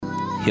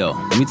Yo,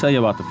 let me tell you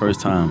about the first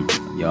time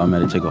I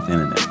met a chick off the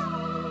internet.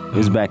 It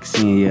was back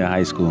senior year of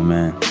high school,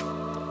 man.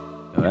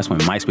 Yo, that's when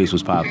MySpace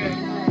was popping.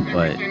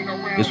 But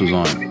this was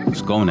on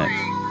Skonex.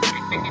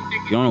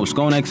 You don't know what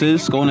Skonex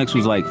is? Skonex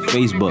was like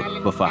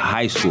Facebook, but for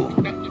high school.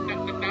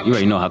 You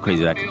already know how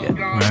crazy that could get.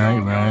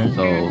 Right.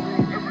 So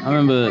I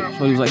remember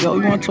Shorty was like, yo,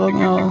 you want to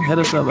talk? Hit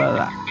us up, blah,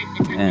 blah.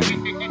 And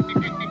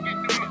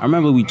I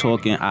remember we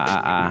talking,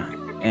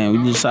 and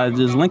we decided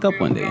to just link up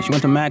one day. She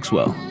went to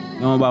Maxwell.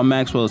 You know about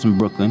Maxwell? It's in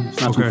Brooklyn.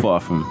 It's not too far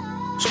from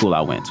the school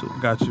I went to.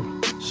 Got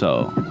you.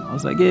 So I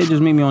was like, yeah,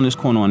 just meet me on this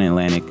corner on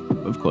Atlantic.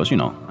 But of course, I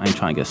ain't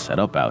trying to get set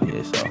up out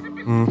here, so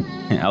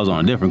I was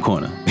on a different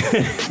corner.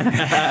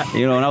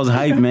 And I was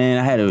hyped, man.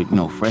 I had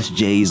fresh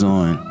J's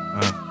on.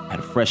 I had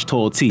a fresh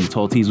Tall T.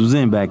 Tall T's was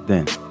in back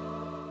then.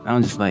 I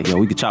was just like, yo,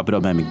 we could chop it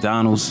up at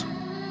McDonald's.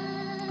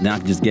 Then I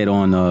could just get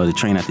on the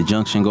train at the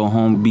junction, go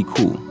home, be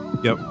cool.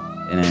 Yep.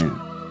 And then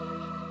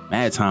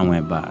mad time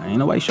went by. Ain't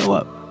nobody show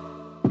up.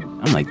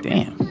 I'm like,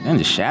 damn. Then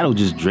the shadow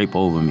just drape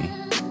over me.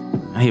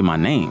 I hear my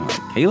name,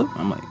 like, Caleb?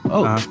 I'm like,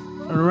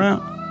 turn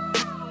around.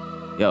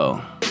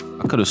 Yo,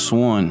 I could have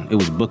sworn it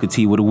was Booker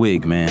T with a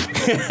wig, man.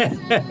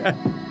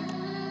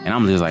 And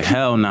I'm just like,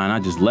 hell nah, and I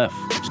just left.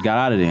 Just got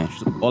out of there.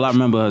 All I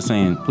remember her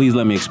saying, please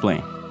let me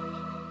explain.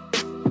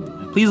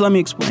 Please let me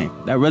explain.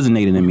 That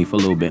resonated in me for a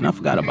little bit, and I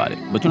forgot about it.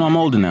 But I'm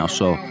older now,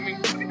 so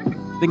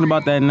thinking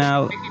about that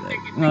now,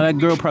 that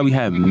girl probably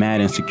had mad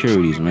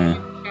insecurities,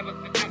 man.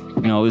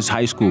 It's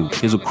high school.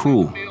 Kids are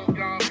cruel.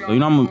 So,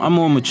 I'm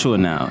more mature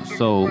now.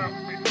 So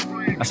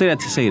I say that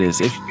to say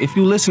this. If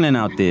you listening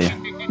out there,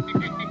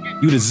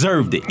 you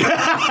deserved it.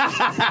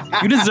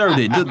 You deserved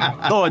it. The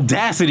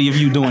audacity of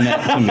you doing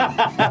that to me.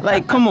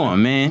 Like, come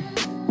on, man.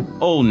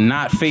 Old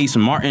knot-faced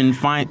Martin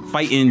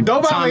fighting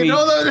Tommy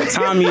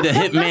the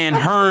Hitman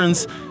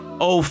Hearns.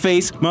 Old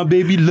face, my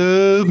baby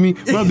love me.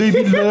 My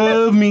baby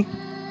love me.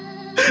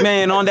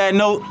 Man, on that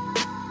note,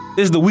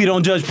 this is the We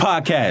Don't Judge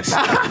podcast.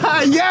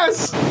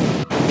 Yes!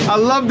 I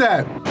love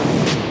that.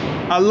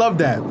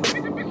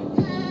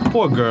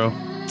 Poor girl.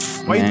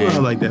 Why you doing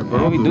her like that,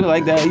 bro? We do it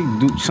like that. You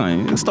do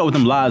something. Let's start with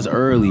them lies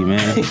early,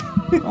 man.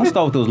 Don't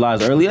start with those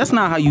lies early. That's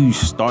not how you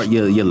start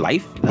your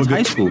life. That's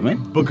high school, man.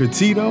 Booker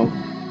T, though?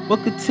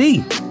 Booker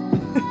T.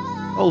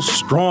 Oh,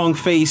 strong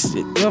face.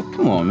 Yo,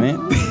 come on,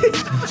 man.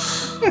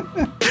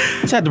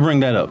 Just had to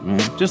bring that up, man.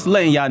 Just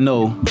letting y'all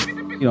know,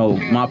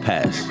 my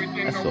past.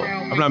 That's all.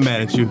 I'm not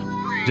mad at you.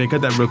 Jay,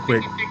 cut that real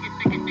quick.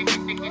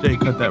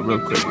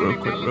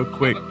 Real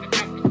quick.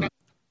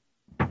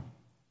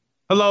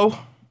 Hello.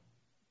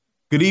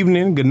 Good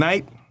evening. Good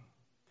night.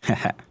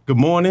 Good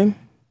morning.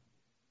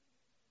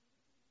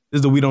 This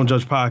is the We Don't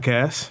Judge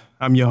podcast.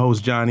 I'm your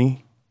host,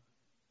 Johnny.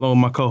 Along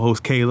with my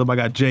co-host, Caleb. I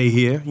got Jay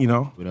here,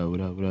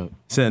 What up?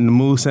 Setting the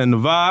mood, setting the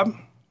vibe.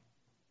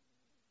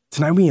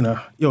 Tonight we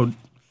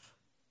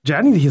Jay,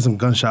 I need to hear some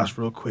gunshots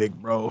real quick,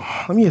 bro.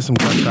 Let me hear some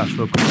gunshots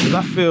real quick, because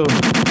I feel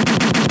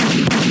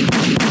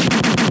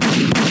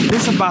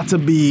this about to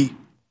be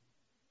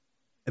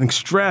an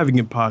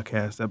extravagant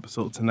podcast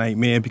episode tonight,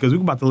 man, because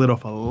we're about to let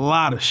off a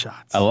lot of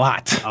shots. A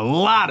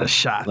lot of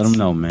shots. Let them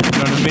know, man. You know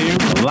what I mean?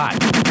 A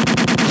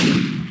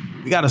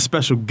lot. We got a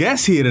special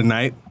guest here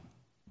tonight.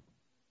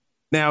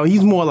 Now,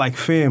 he's more like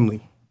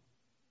family.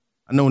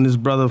 I've known this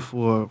brother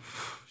for,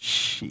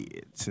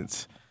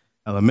 since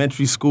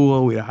elementary school, all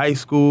the way to high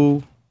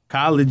school,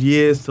 college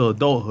years to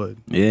adulthood.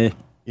 Yeah.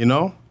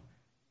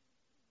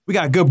 We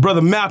got good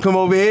brother Malcolm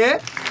over here.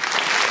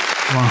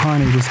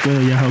 100, what's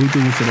good? Yeah, how we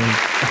doing today?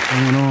 What's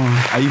going on?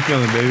 How you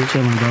feeling, baby?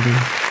 Chilling, brother.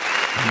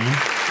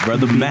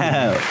 Brother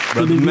Mal.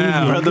 Brother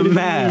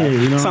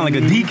Mal. Sound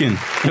like a deacon.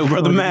 Yo,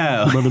 Brother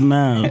Mal. Brother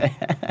Mal.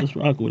 Let's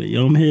rock with it.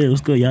 Yo, I'm here. What's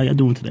good? Y'all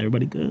doing today?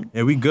 Everybody good?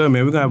 Yeah, we good,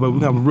 man. We're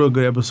gonna have a real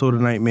good episode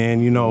tonight, man.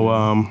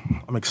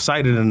 I'm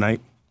excited tonight.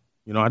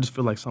 I just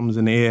feel like something's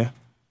in the air.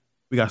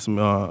 We got some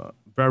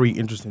very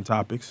interesting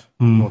topics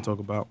we're gonna talk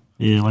about.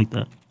 Yeah, I like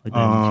that.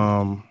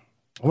 I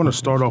want to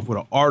start off with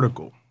an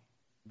article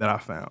that I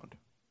found.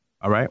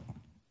 All right?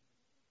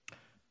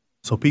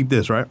 So peep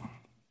this, right?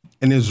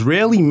 An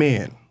Israeli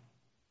man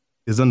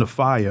is under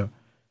fire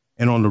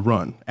and on the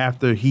run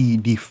after he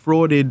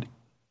defrauded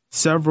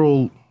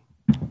several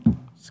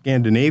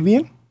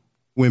Scandinavian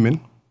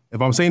women.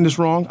 If I'm saying this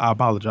wrong, I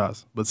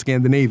apologize. But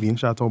Scandinavian,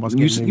 shout out to all my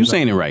Scandinavians. You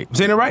saying it right. I'm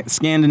saying it right?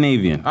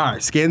 Scandinavian. All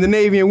right,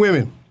 Scandinavian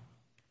women.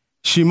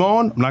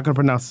 Shimon, I'm not going to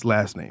pronounce his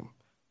last name,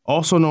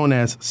 also known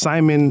as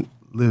Simon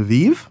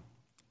Lviv,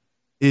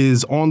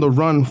 is on the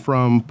run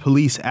from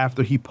police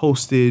after he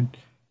posted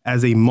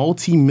as a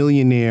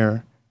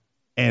multi-millionaire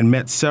and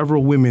met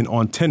several women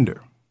on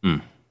Tinder.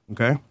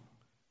 Okay?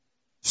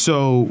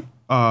 So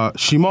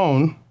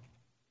Shimon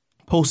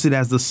posted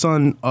as the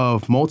son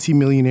of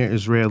multi-millionaire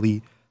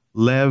Israeli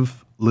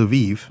Lev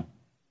Lviv.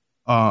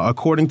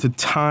 According to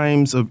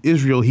Times of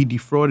Israel, he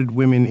defrauded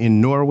women in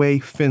Norway,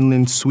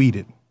 Finland,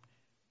 Sweden.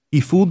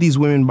 He fooled these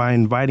women by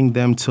inviting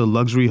them to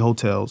luxury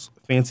hotels,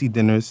 fancy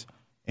dinners,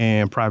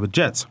 and private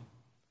jets.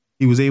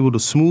 He was able to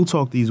smooth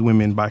talk these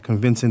women by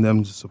convincing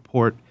them to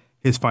support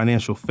his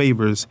financial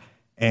favors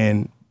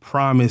and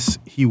promise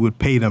he would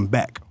pay them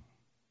back.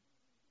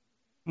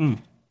 That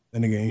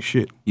nigga ain't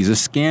shit. He's a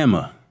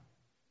scammer.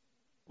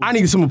 I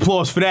need some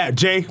applause for that,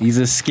 Jay. He's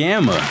a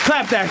scammer.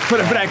 Clap that for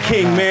that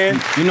king, man.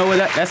 You know what?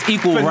 That's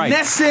equal rights.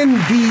 Finessing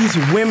these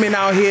women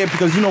out here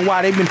because you know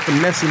why? They've been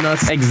finessing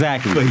us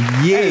Exactly. for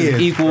That years.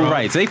 is equal bro.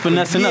 rights. They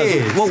finessing us.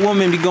 years. What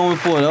woman be going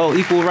for? Oh,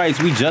 equal rights.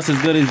 We just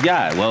as good as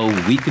y'all. Well,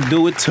 we could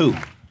do it too.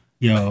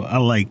 Yo, I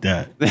like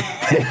that.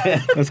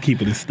 Let's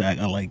keep it a stack.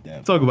 I like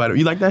that. Talk about it.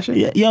 You like that shit?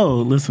 Yeah, yo,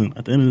 listen,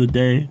 at the end of the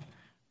day,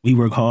 we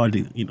work hard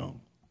to,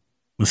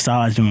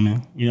 massage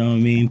women, you know what I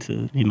mean,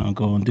 to,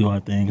 go and do our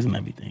things and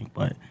everything.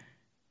 But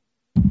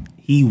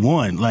he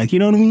won. Like, you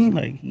know what I mean?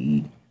 Like,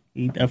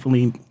 he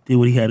definitely did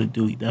what he had to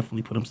do. He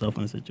definitely put himself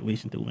in a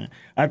situation to win.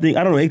 I don't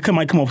know, it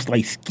might come off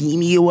like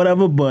schemy or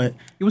whatever, but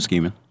He was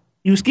scheming.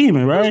 he was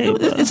scheming, right?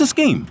 It's a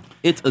scheme.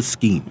 It's a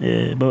scheme.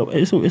 Yeah, but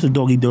it's a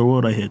dog-eat-dog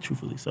world out here,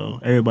 truthfully. So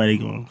somebody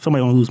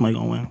gonna lose, somebody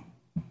gonna win.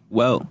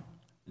 Well,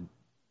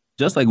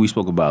 just like we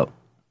spoke about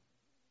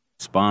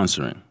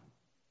sponsoring,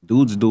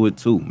 dudes do it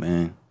too,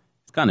 man.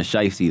 It's kind of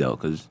shicey though,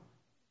 because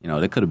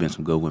there could have been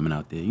some good women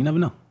out there. You never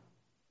know.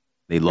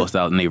 They lost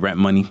out in their rent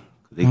money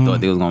because they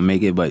thought they was gonna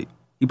make it, but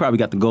you probably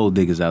got the gold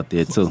diggers out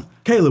there too.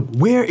 Caleb,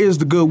 where is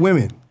the good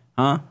women?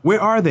 Huh? Where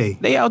are they?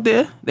 They out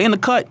there. They in the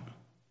cut.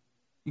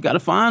 You gotta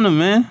find them,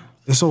 man.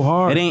 It's so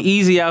hard. It ain't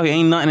easy out here.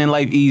 Ain't nothing in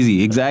life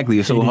easy. Exactly.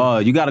 It's so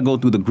hard. You gotta go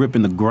through the grip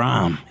and the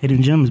grime.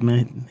 Hidden gems,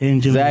 man.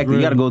 Hidden gems. Exactly.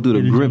 You gotta go through the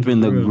Hidden grip gems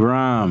and the for real.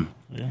 grime.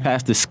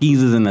 Past the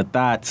skeezers and the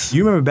thoughts.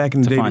 You remember back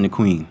in the to day? find the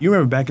queen. You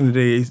remember back in the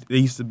day, they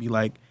used to be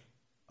like,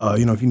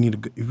 if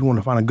you want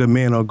to find a good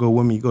man or a good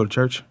woman, you go to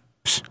church.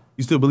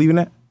 You still believe in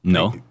that?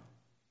 No.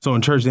 So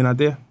in church, they're not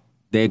there?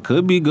 There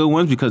could be good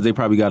ones because they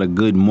probably got a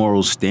good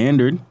moral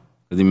standard.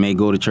 Because they may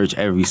go to church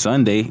every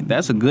Sunday.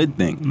 That's a good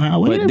thing. Nah,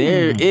 wait but a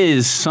there minute.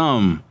 is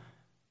some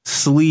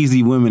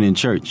sleazy women in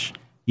church.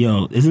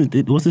 Yo,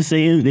 what's the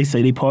saying? They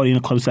say they party in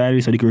a club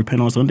Saturday so they can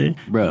repent on Sunday.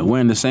 Bruh,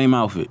 wearing the same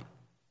outfit.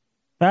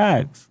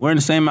 Facts. Wearing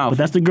the same But outfit.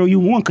 that's the girl you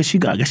want because she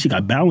got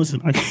balance in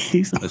her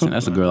case. Listen,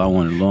 that's a girl I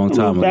wanted a long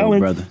time ago, balance.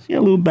 brother. She got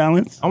a little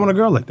balance. I want a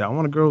girl like that. I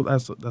want a girl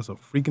that's a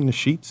freak in the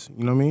sheets,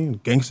 you know what I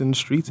mean? Gangster in the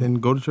streets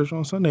and go to church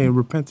on Sunday and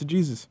repent to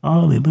Jesus.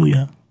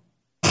 Hallelujah.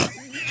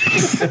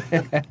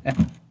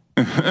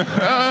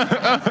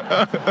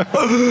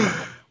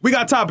 We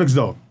got topics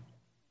though.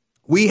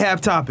 We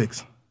have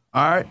topics.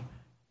 All right.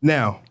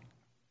 Now,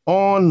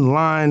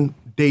 online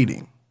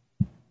dating.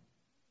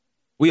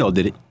 We all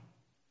did it.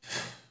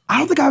 I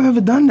don't think I've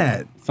ever done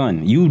that.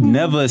 Son, you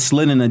never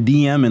slid in a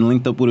DM and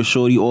linked up with a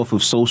shorty off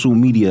of social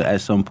media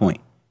at some point.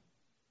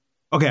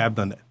 Okay, I've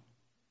done that.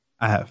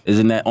 I have.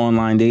 Isn't that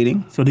online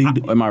dating? So do you?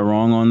 Am I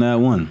wrong on that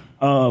one?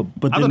 But I then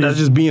thought that's there's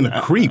just being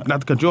a creep.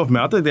 Not to cut you off,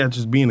 man. I think that's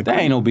just being a That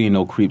creep. ain't no being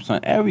no creep, son.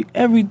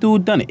 Every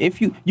dude done it.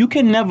 If you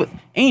can never,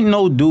 ain't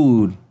no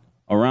dude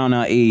around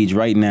our age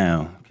right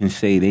now can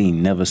say they ain't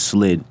never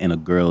slid in a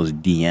girl's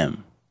DM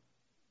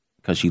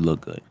because she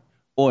look good.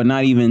 Or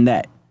not even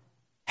that.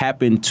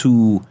 Happened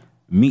to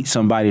meet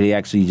somebody they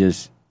actually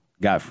just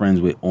got friends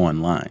with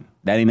online.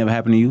 That ain't never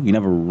happened to you? You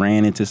never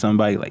ran into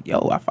somebody like,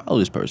 yo, I follow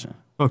this person.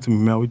 Talk to me,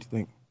 Mel. What do you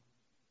think?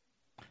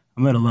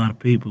 I met a lot of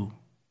people.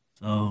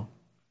 So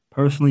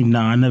personally,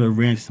 I never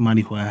ran into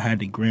somebody who I had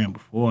the gram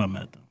before I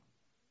met them.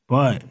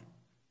 But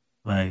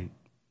like,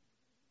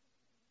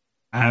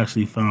 I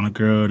actually found a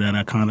girl that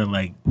I kind of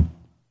like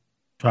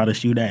try to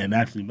shoot at and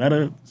actually met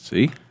her.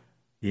 See?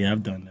 Yeah,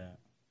 I've done that.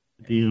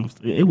 DMs,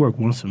 it worked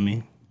once for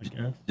me, I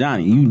guess.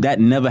 Johnny, that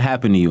never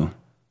happened to you.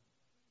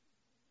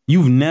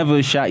 You've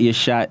never shot your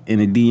shot in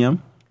a DM?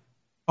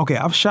 Okay,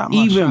 I've shot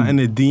my shot in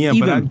the DM,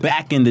 even but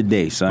back in the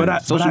day, son.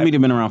 Social media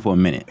been around for a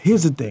minute.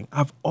 Here's the thing.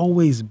 I've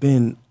always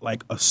been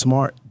like a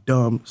smart,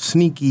 dumb,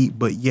 sneaky,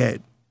 but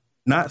yet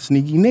not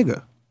sneaky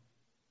nigga.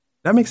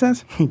 That makes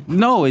sense?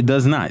 No, it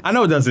does not. I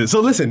know it doesn't.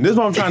 So listen, this is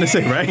what I'm trying to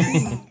say,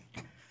 right?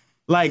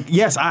 Like,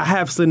 yes, I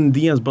have slid in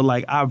DMs, but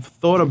like I've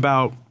thought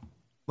about,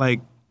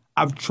 like,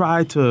 I've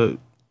tried to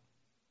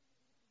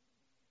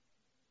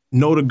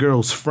know the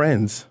girl's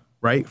friends,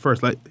 right?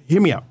 First, like,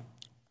 hear me out.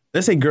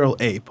 Let's say girl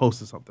A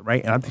posted something,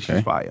 right? And I think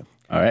she's fire.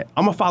 All right.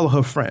 I'm gonna follow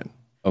her friend.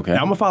 Okay. Now,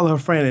 I'm gonna follow her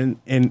friend,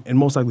 and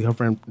most likely her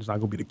friend is not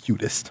gonna be the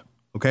cutest.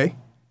 Okay.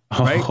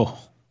 Right. Oh,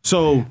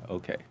 So,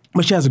 okay.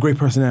 but she has a great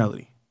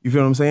personality. You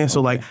feel what I'm saying?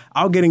 So like,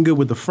 I'll get in good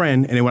with the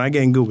friend, and then when I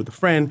get in good with the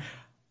friend,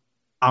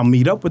 I'll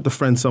meet up with the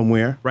friend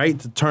somewhere, right?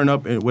 To turn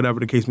up and whatever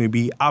the case may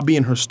be. I'll be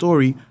in her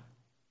story,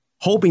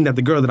 hoping that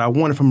the girl that I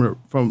wanted from her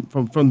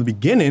from the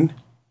beginning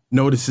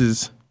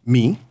notices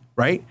me,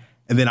 right?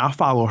 And then I'll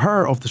follow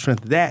her off the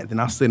strength of that. Then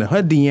I'll slid in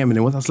her DM, and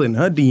then once I slid in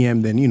her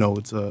DM, then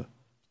it's a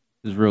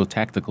It's real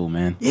tactical,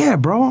 man. yeah,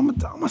 bro.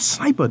 I'm a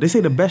sniper. They say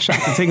the best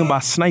shots are taken by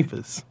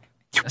snipers.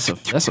 That's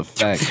a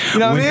fact. You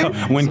know what I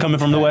mean? When coming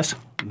from the west?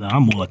 Nah,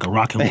 I'm more like a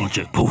rocket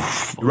launcher.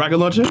 Poof. Rocket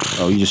launcher.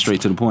 Oh, you just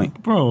straight to the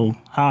point. Bro,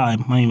 hi,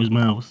 my name is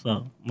Mal. What's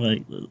up?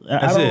 Like,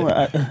 That's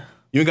it.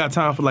 You ain't got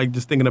time for like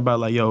just thinking about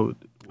like, yo,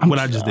 what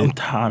I just I'm did.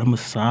 tired of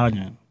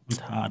massaging. I'm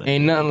tired of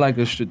Ain't nothing like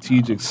a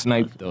strategic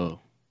snipe though.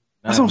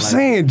 That's what I'm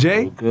saying,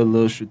 Jay. A good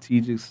little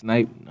strategic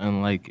snipe,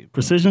 nothing like it.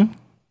 precision.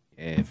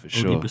 Yeah, for OD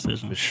sure.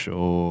 precision. For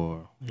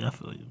sure. Yeah, I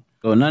feel you.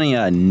 So none of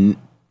y'all.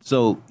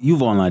 So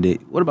you've online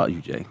dated. What about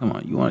you, Jay? Come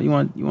on, you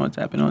want to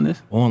tap in on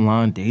this?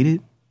 Online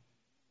dated?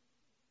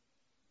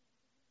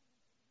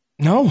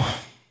 No.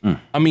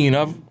 I mean,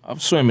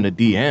 I've swam in a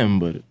DM,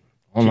 but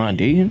online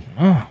dating?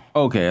 No.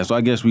 Okay, so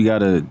I guess we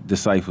gotta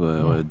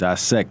decipher or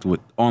dissect what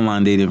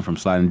online dating from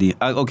sliding D.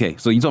 Okay,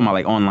 so you talking about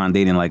like online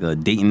dating, like a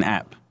dating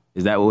app?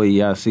 Is that what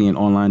y'all seeing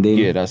online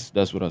dating? Yeah,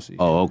 that's what I see.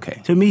 Oh,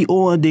 okay. To me,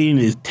 all dating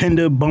is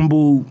Tinder,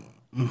 Bumble.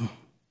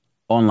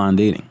 Online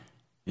dating.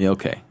 Yeah,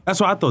 okay. That's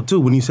what I thought too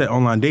when you said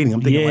online dating.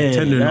 I'm thinking like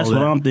Tinder and that's all what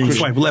that. I'm thinking.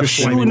 Swipe left,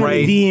 swipe Shooting in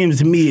right. the DMs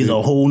to me is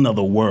a whole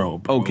nother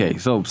world, bro. Okay,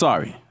 so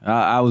sorry.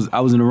 I was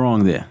in the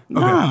wrong there.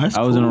 Nah, that's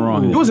I was in the cool.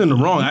 wrong It there. wasn't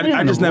wrong. You ain't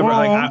I in just the never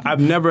wrong. like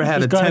I've never had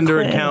a Just gotta Tinder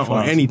account or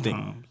clarify anything.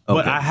 sometimes. But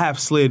Okay. I have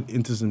slid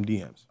into some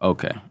DMs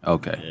Okay.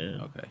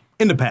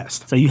 in the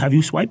past. So have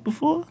you swiped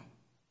before?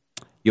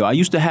 Yo, I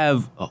used to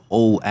have an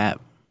old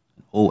app.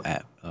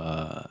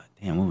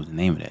 Damn, what was the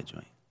name of that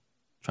joint?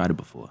 Tried it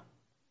before.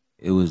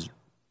 It was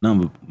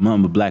none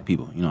but black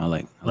people. You know, I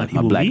like my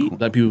people black. meet?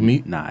 Black people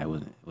meet? Nah, it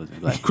wasn't black.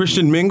 people.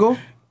 Christian Mingle.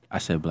 I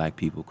said black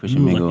people.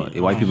 Christian mingle.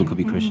 White people could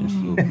be Christians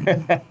too.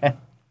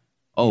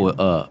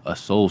 A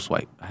soul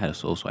swipe. I had a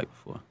soul swipe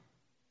before.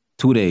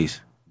 2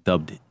 days,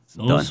 dubbed it.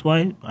 Soul Done.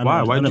 swipe?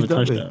 Why? Why'd you never dub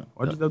touched that?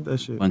 Why'd you dub that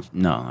shit?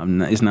 No, I'm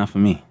not, it's not for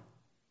me. It's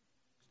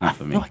not I for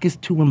feel me. like it's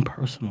too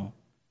impersonal.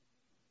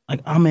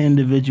 Like I'm an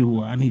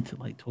individual. I need to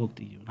like talk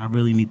to you, and I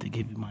really need to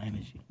give you my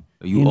energy.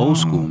 You old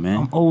school, man.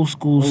 I'm old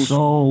school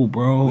soul,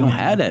 bro. We don't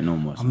have that no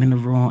more. I'm in the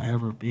wrong era,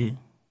 bitch.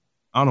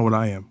 I don't know what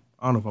I am.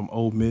 I don't know if I'm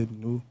old, mid,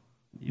 new.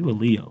 You a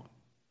Leo?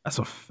 That's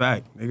a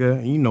fact, nigga.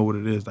 And you know what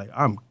it is. Like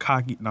I'm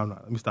cocky. No, I'm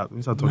not. Let me stop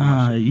talking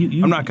Nah, about shit.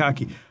 you. I'm not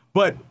cocky.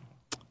 But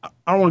I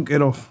don't want to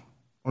get off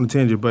on a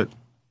tangent, but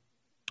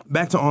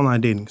back to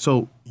online dating.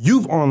 So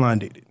you've online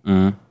dated.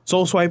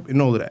 Soul swipe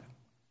and all of that.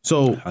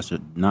 So I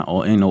should not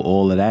all ain't no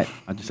all of that.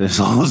 I just said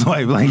soul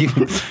swipe. Like you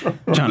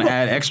trying to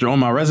add extra on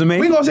my resume.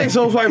 we gonna say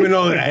soul swipe and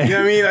all of that. You know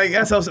what I mean? Like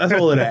that's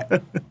all of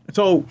that.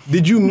 So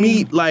did you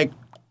meet like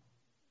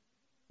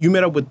we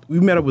met up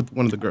with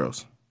one of the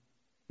girls?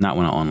 Not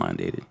when I online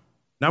dated.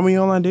 Not when you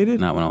online dated?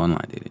 Not when I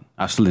online dated.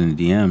 I slid in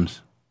the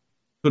DMs.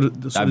 So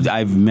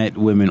I've met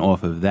women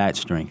off of that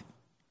strength.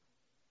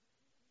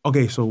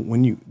 okay, so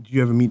did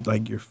you ever meet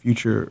like your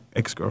future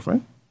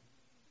ex-girlfriend?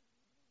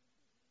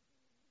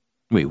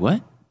 Wait,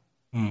 what?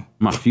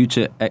 My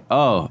future.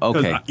 Oh, 'Cause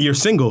okay. you're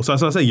single, so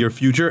that's what I say. Your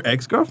future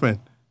ex-girlfriend.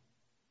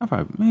 I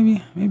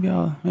probably maybe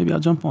I'll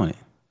jump on it.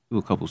 Do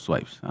a couple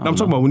swipes. I I'm don't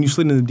talking know. about when you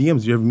slid in the DMs.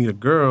 Did you ever meet a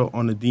girl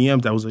on the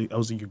DMs that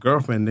was your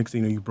girlfriend? Next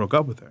thing you know, you broke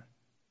up with her.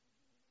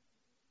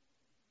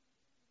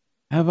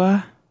 Have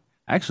I?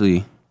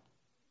 Actually.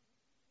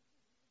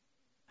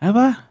 Have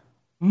I?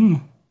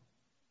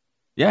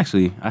 Yeah,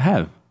 actually, I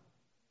have.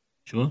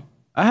 Sure.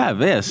 I have.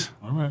 Yes.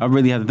 All right. I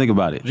really have to think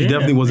about it. She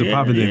definitely wasn't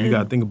popping then. yeah. You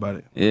gotta think about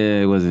it.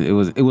 Yeah, it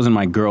wasn't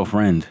my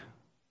girlfriend. It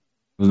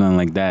was nothing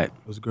like that.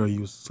 It was a girl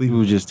you was We sleeping were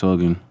with. just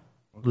talking.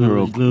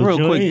 Little Real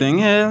quick joint? thing.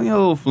 Yeah, a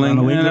little fling.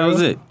 Runaway And that girl?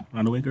 was it.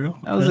 Runaway girl.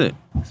 That was it.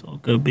 It's all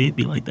good, babe.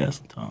 Be like that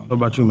sometimes. What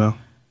about you, Mel?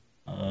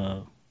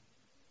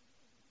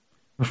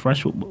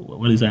 Refresh.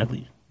 What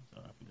exactly?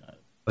 Sorry, I forgot.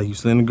 Like you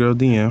slid in a girl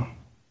DM,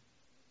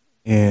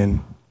 and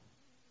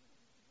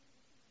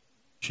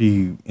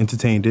she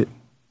entertained it.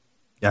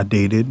 Y'all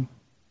dated,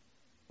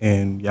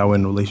 and y'all were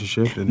in a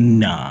relationship. And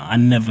Nah, I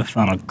never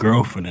found a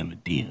girlfriend in the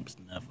DMs.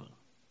 Never.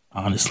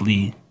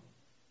 Honestly,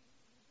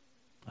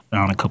 I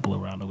found a couple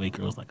of roundaway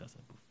girls, like I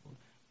said before.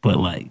 But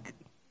like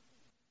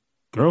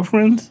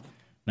girlfriends,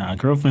 nah.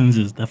 Girlfriends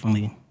is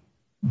definitely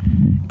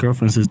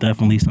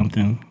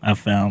something I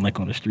found like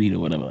on the street or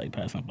whatever, like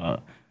passing by.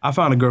 I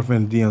found a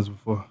girlfriend in the DMs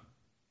before.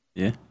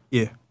 Yeah.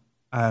 Yeah,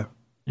 I have.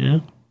 Yeah.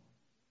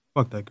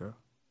 Fuck that girl.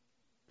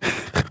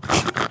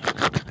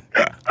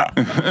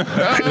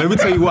 Let me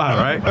tell you why,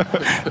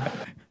 right?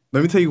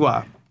 Let me tell you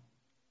why.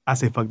 I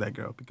say fuck that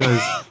girl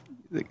because,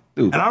 Dude.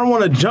 and I don't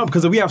want to jump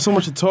because we have so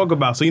much to talk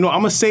about. So I'm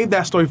gonna save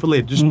that story for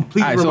later. Just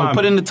please All right, remind so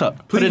put me. it in the tuck.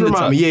 Put Please it in the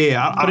remind tuck. me.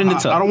 Yeah. Put it in the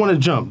tuck. I don't want to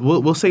jump.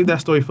 We'll save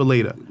that story for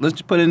later. Let's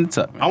just put it in the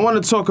tuck. I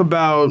want to talk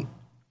about.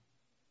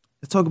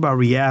 Let's talk about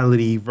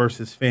reality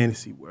versus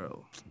fantasy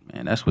world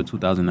Man, that's what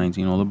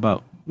 2019 all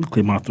about.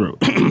 Clear my throat.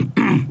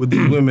 with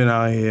these women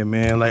out here,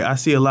 man. Like I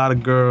see a lot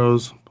of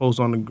girls post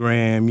on the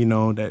gram, you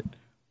know, that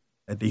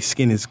their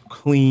skin is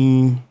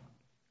clean,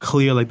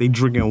 clear, like they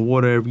drinking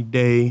water every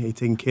day. They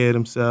taking care of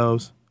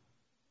themselves.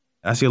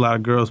 I see a lot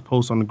of girls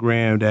post on the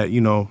gram that,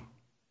 you know,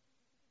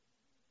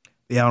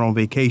 they out on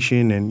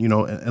vacation and, you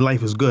know, and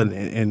life is good.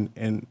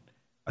 And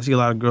I see a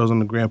lot of girls on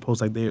the gram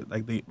post like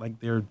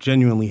they're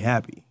genuinely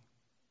happy.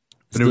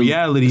 But in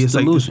reality, it's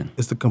like delusion.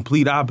 it's the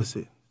complete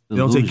opposite. They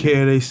don't take Delusion.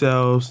 care of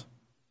themselves.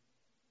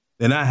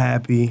 They're not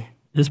happy.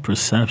 It's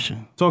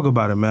perception. Talk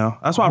about it, Mal.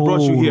 That's why I brought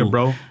you here,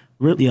 bro.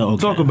 Really? Yeah,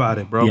 okay. Talk about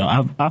it, bro.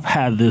 Yeah, I've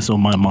had this on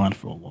my mind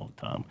for a long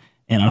time,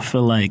 and I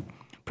feel like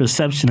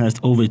perception has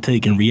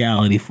overtaken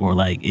reality. For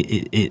like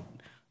it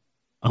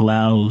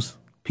allows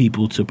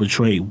people to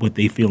portray what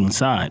they feel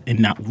inside and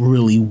not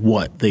really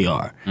what they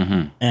are.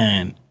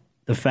 And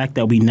the fact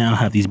that we now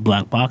have these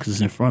black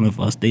boxes in front of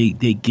us, they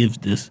give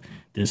this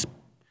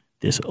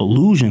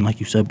illusion, like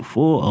you said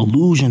before,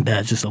 illusion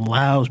that just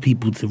allows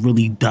people to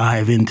really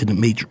dive into the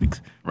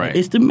Matrix. Right.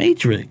 It's the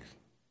Matrix.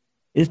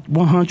 It's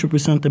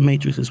 100% the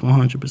Matrix. It's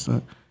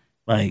 100%.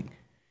 Like,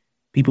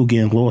 people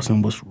getting lost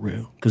in what's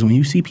real. Because when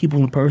you see people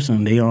in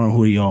person, they aren't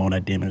who they are on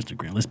that damn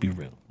Instagram. Let's be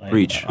real. Like,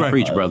 Preach,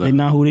 brother. they're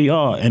not who they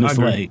are. And it's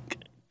agree. like,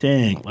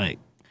 dang,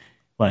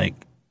 like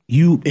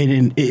you,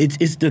 and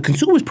it's the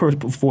consumer's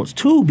fault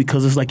too,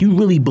 because it's like you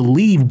really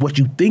believe what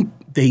you think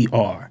they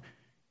are.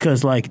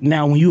 Because like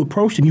now when you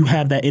approach them, you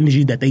have that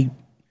energy that they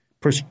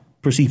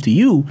perceive to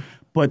you,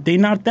 but they're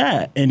not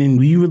that. And then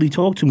when you really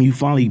talk to them, you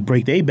finally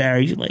break their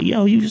barriers. You're like,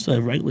 yo, you just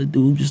a regular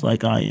dude, just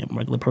like I am,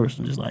 regular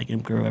person, just like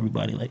him, girl,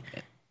 everybody. Like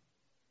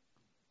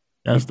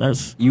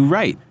that's You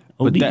right.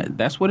 But OD.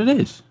 that's what it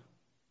is.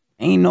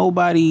 Ain't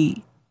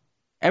nobody,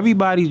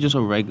 everybody's just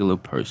a regular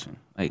person.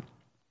 Like,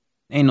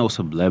 ain't no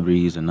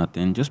celebrities or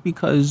nothing. Just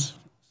because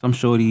some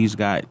shorties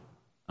got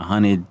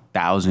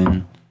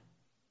 100,000,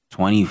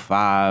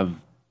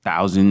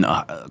 25,000,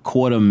 a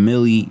quarter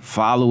milli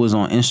followers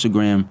on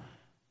Instagram,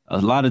 a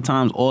lot of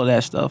times all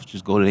that stuff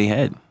just go to their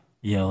head.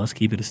 Yo, let's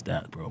keep it a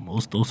stat, bro.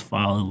 Most of those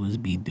followers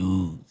be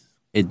dudes.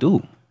 It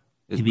do.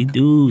 It be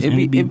dudes, and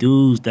it be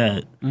dudes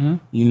that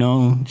you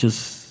know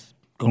just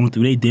going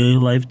through their daily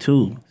life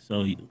too.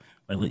 So,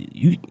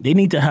 they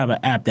need to have an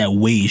app that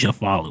weighs your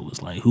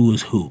followers, like who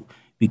is who,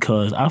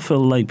 because I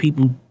feel like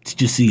people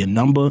just see a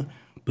number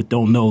but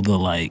don't know the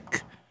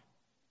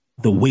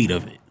weight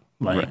of it.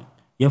 Like Right.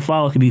 your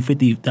followers could be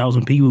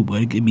 50,000 people,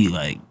 but it could be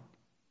like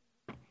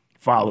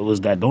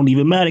followers that don't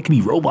even matter. It could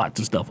be robots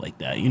and stuff like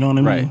that. You know what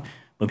I mean? Right.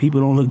 But people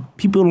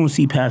don't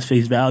see past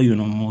face value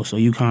no more. So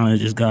you kind of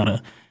just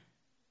gotta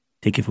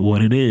take it for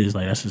what it is.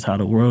 Like that's just how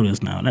the world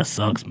is now. And that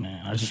sucks,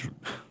 man.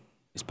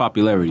 It's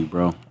popularity,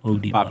 bro.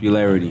 OD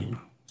Popularity.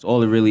 It's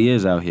all it really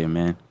is out here,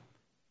 man.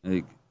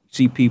 Like,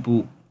 see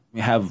people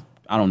have,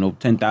 I don't know,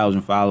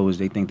 10,000 followers.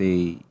 They think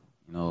they,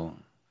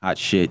 hot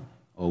shit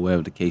or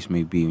whatever the case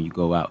may be when you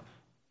go out.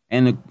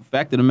 And the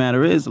fact of the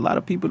matter is, a lot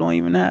of people don't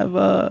even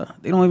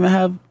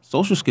have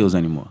social skills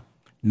anymore.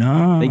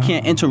 Nah. They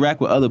can't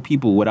interact with other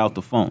people without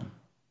the phone.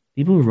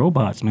 People are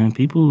robots, man.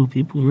 People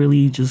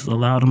really just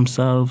allow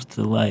themselves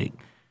to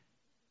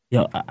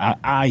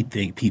I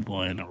think people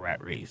are in a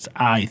rat race.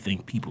 I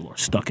think people are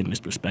stuck in this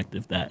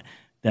perspective that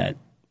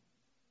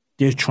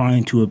they're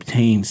trying to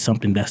obtain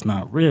something that's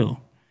not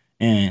real.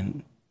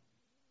 And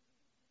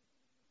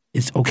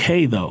it's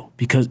okay though,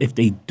 because if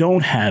they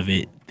don't have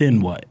it,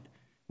 then what?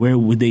 Where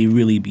would they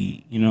really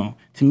be?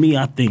 To me,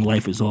 I think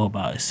life is all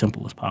about as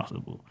simple as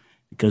possible.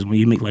 Because when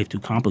you make life too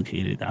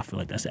complicated, I feel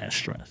like that's add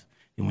stress.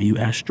 And when you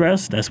add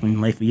stress, that's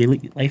when life in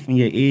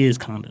your years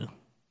kind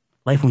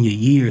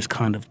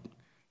of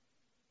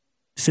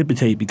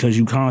precipitate, because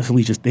you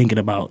constantly just thinking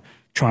about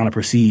trying to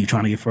perceive,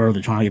 trying to get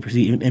further, trying to get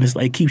perceived. And it's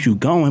like keeps you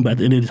going, but at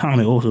the end of the time,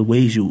 it also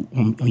weighs you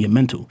on your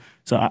mental.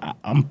 So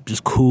I'm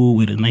just cool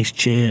with a nice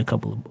chair, a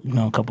couple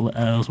of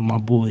L's with my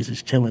boys,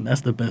 just chilling.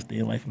 That's the best day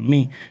of life for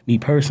me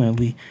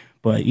personally.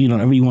 But,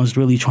 everyone's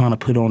really trying to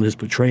put on this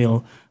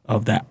portrayal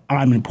of that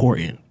I'm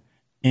important.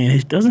 And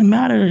it doesn't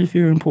matter if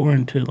you're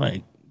important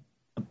to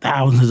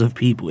thousands of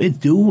people. It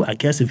do, I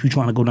guess, if you're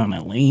trying to go down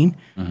that lane.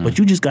 But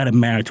you just got to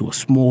matter to a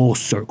small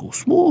circle,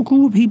 small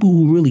group of people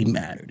who really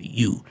matter to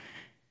you.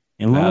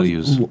 And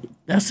Values.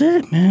 That's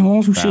it, man. As long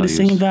as you share the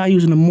Values. same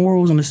values and the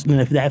morals and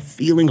that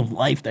feeling of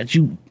life that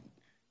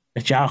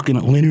y'all can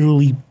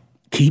literally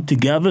keep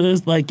together,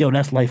 it's like, yo,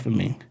 that's life for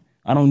me.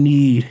 I don't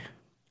need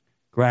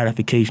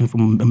gratification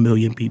from a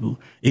million people.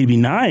 It'd be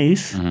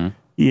nice.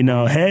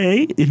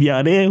 Hey, if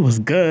y'all there, was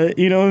good.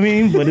 You know what I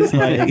mean? But it's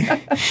like,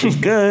 it's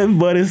good,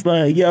 but it's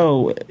like,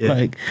 yo,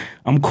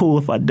 I'm cool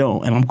if I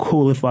don't. And I'm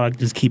cool if I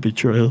just keep it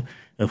true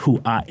of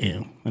who I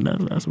am. And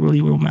that's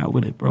really where I'm at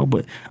with it, bro.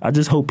 But I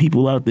just hope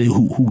people out there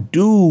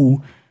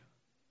who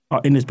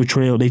are in this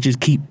portrayal, they just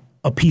keep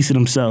a piece of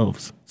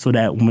themselves so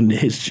that when it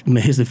hits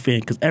the fan,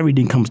 because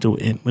everything comes to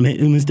an end. When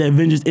it's that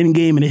Avengers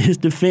Endgame and it hits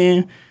the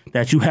fan,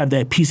 that you have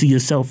that piece of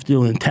yourself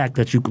still intact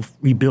that you can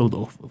rebuild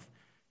off of.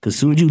 Because as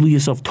soon as you lose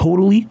yourself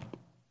totally,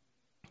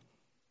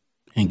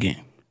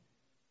 Endgame.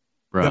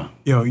 Bro.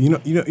 Yo, you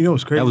know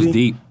what's crazy? That was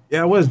deep.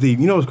 Yeah, it was deep.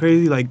 You know what's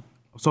crazy? Like, I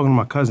was talking to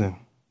my cousin.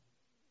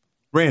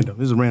 Random.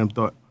 This is a random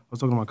thought. I was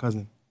talking to my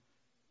cousin.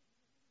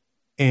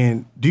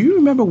 And do you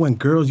remember when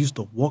girls used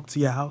to walk to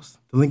your house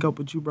to link up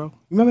with you, bro? You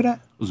remember that?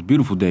 It was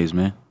beautiful days,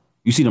 man.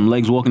 You see them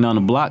legs walking down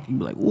the block, you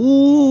be like,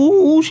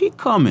 ooh, she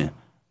coming.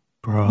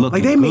 Bro. Looking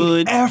Like, they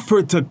good. made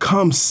effort to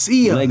come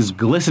see us. Legs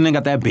glistening,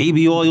 got that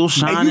baby oil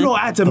shining. And I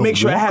had to make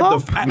sure I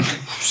had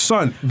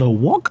son, The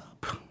walk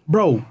up?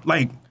 bro,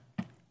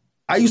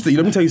 I used to,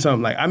 let me tell you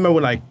something. I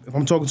remember, if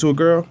I'm talking to a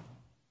girl,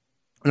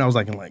 and I was,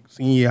 in,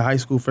 senior year of high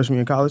school, freshman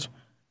year in college,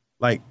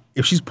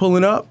 if she's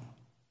pulling up,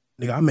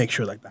 nigga, I make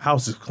sure, the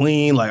house is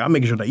clean. I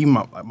make sure that even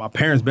my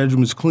parents'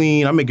 bedroom is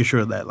clean. I'm making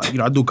sure that,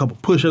 I do a couple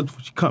push-ups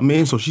when she come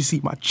in so she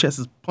see my chest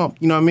is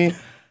pumped. You know what I mean?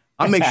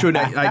 I make sure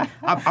that like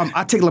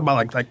I take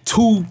about like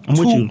two, I'm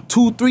with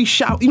you. 3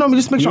 showers. You know what I mean?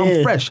 Just make sure I'm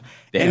Yeah. fresh.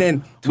 Damn. And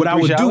then 2, what I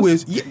 3 would do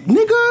showers? is,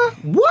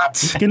 nigga,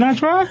 what, Can I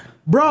try?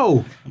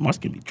 bro? My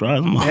skin be dry.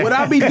 What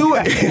I be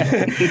doing?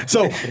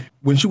 So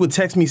when she would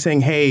text me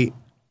saying, "Hey,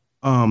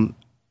 I'm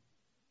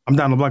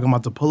down the block. I'm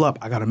about to pull up.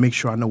 I gotta make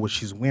sure I know what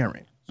she's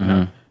wearing." So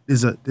now,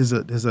 there's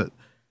a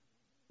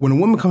when a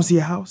woman comes to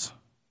your house,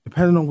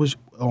 depending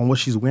on what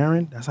she's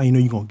wearing, that's how you know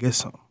you're gonna get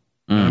something.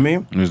 You know what I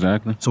mean?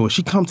 Exactly. So when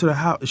she come to the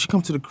house, she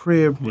come to the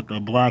crib, With the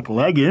black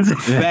leggings.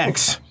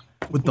 facts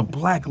with the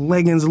black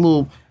leggings, a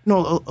little, you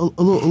know, a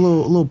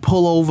little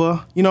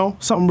pullover, you know,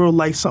 something real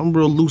light, something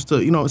real loose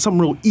to, you know, something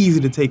real easy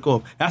to take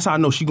off. That's how I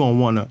know she gonna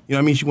wanna, you know what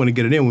I mean? She wanna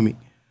get it in with me.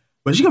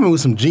 But she come in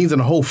with some jeans and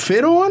a whole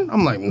fit on.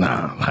 I'm like,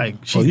 nah, like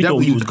she Oh, you thought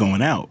definitely he was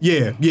going out.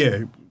 Yeah.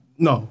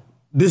 No,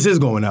 this is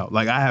going out.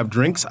 Like I have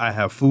drinks, I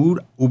have food,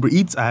 Uber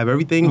Eats, I have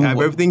everything. I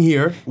have everything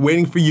here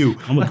waiting for you.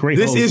 I'm a great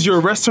This host. is your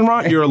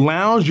restaurant, your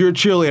lounge, your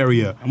chill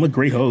area. I'm a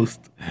great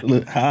host.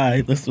 Look,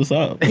 hi, that's what's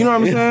up. You know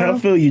what I'm saying? I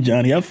feel you,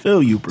 Johnny. I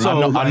feel you, bro.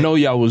 So- I know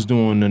y'all was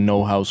doing the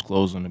no house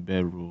clothes on the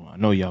bed rule. I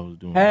know y'all was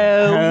doing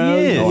Hell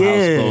yeah. no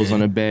yeah. house clothes on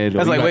the bed.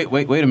 That's You like,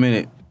 got- wait a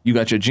minute. You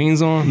got your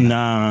jeans on?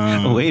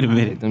 Nah. Wait a Take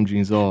minute. them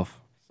jeans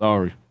off.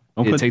 Sorry.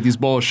 Don't Yeah, put- take these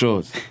ball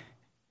shorts.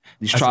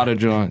 These trotter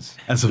joints.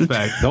 That's a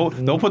fact.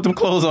 Don't put them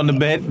clothes on the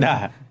bed.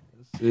 Nah.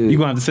 You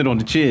gonna have to sit on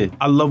the chair.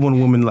 I love when a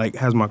woman like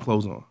has my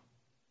clothes on.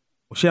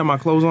 When she have my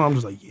clothes on, I'm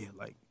just like, yeah,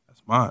 like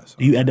that's mine. So,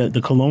 Do you add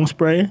the cologne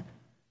spray?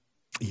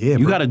 yeah, You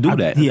bro. gotta do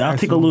that. Yeah, I'll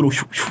take a little.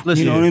 Listen,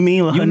 you know what I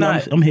mean? Like, you're no,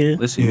 not- I'm here.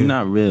 Listen, you're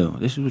not real.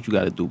 This is what you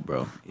gotta do,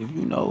 bro. If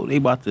you know they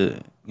about to,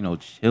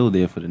 chill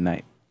there for the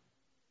night,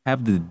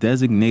 have the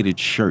designated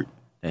shirt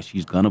that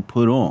she's gonna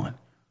put on.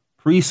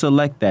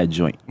 Pre-select that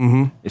joint,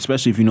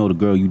 especially if you know the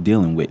girl you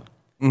dealing with.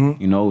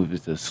 You know, if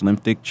it's a slim,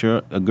 thick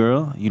a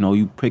girl,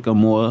 you pick a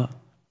more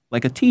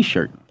like a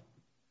t-shirt.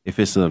 If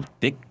it's a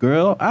thick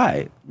girl, all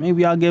right,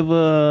 maybe I'll give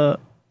her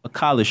a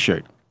collar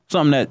shirt,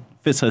 something that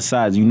fits her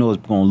size. You know,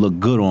 it's gonna look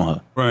good on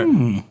her.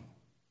 Right.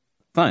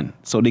 Fun,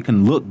 so they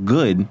can look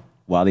good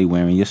while they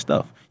wearing your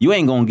stuff. You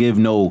ain't gonna give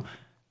no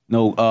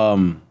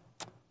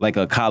like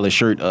a collar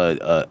shirt,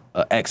 a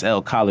XL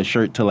collar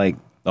shirt to like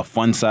a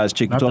fun size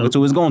chick you're talking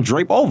to. It's gonna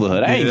drape over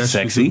her. That ain't that's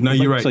true, sexy. too. No,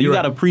 you're right, So you you're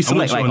gotta right.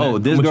 pre-select. I'm Like, with you on oh,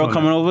 that. this I'm with girl you on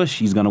coming over,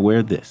 she's gonna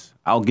wear this.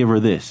 I'll give her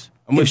this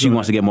with if she you on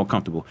wants to that. get more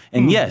comfortable.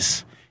 And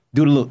yes,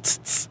 do the little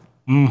tss,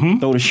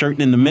 throw the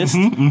shirt in the mist.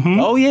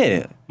 Oh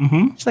yeah.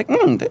 She's like,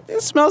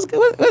 this smells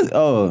good.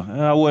 Oh,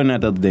 I wore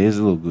that the other day. It's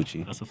a little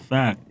Gucci. That's a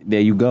fact. There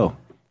you go.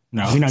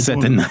 No, we're not Set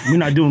doing. the- We're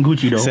not doing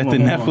Gucci though. Set Hold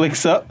the on, hold on.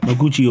 Netflix up. No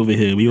Gucci over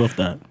here. We off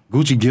that.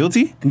 Gucci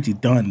guilty? Gucci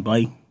done,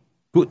 boy.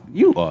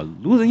 You are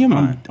losing your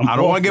mind. I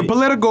don't want to get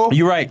political.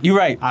 You're right.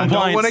 I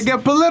don't want to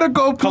get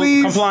political,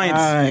 please. Compliance.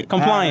 All right,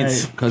 Compliance.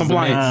 all right. Because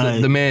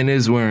Compliance. the man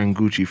is wearing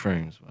Gucci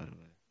frames, by the way.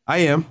 I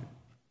am.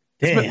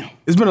 Damn.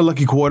 It's been a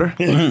lucky quarter.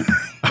 Yeah,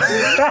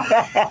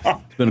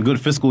 It's been a good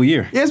fiscal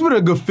year. it's been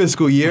a good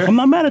fiscal year. I'm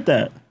not mad at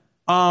that.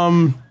 I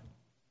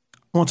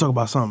want to talk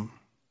about something.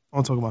 I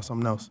want to talk about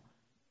something else.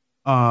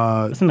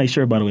 That's a nice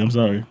shirt, by the way. I'm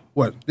sorry.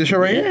 What? This shirt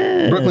right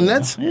here? Brooklyn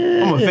Nets?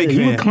 I'm a fake You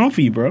fan. look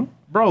comfy, bro.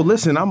 Bro,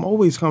 listen, I'm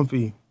always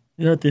comfy.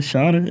 You got this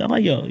shining. I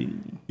like yo.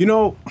 You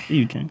know,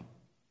 You can.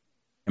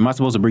 Am I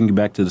supposed to bring you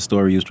back to the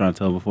story you was trying to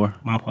tell before?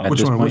 My At apologies.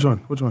 this which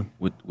point? one?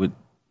 With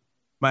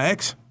My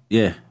ex?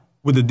 yeah.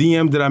 With the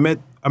DM that I met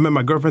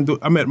my girlfriend through,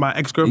 I met my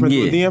ex-girlfriend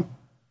through a Yeah. DM?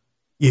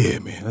 Yeah,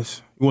 man.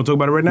 You want to talk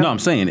about it right now? No, I'm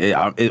saying,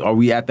 are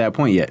we at that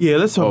point yet? Yeah,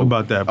 let's talk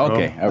about that, bro.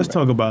 Okay, all let's right.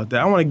 talk about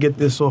that. I want to get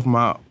this off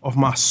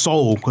my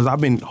soul because I've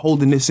been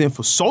holding this in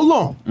for so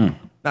long.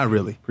 Not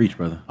really. Preach,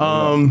 brother.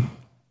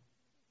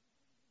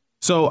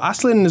 So I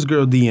slid in this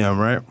girl DM,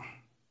 right?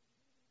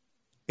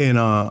 And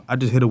I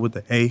just hit her with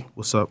the, hey,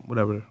 what's up,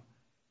 whatever.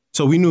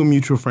 So we knew a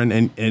mutual friend,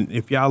 and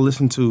if y'all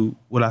listen to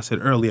what I said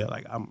earlier,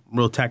 like I'm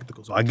real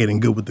tactical, so I get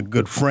in good with the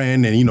good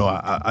friend, and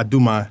I do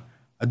my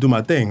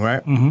thing,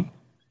 right? Mm-hmm.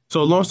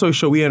 So long story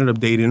short, we ended up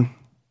dating,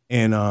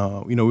 and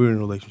we were in a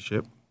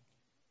relationship,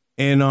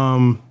 and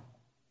I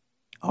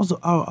was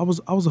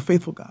a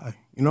faithful guy,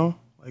 I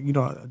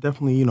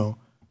definitely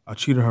I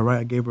treated her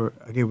right, I gave her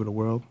the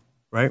world,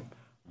 right?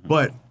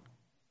 But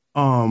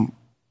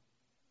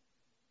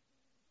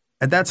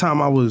at that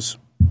time I was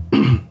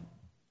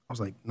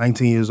like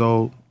 19 years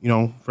old,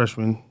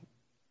 freshman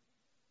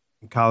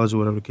in college or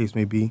whatever the case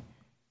may be.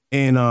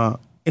 And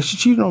she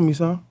cheated on me,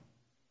 son.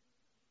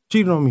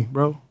 Cheated on me,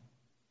 bro.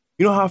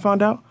 You know how I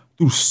found out?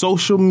 Through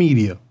social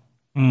media.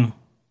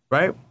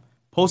 Right?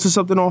 Posted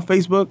something on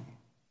Facebook.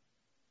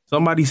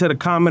 Somebody said a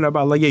comment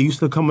about like, yeah, you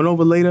still coming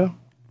over later?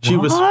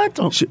 What?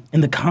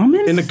 In the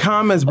comments? In the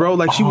comments, bro.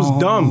 Like she was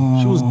dumb.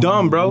 She was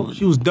dumb, bro.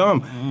 She was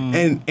dumb.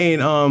 And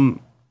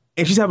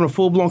she's having a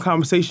full-blown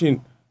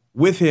conversation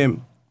with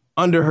him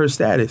under her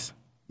status.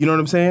 You know what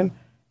I'm saying?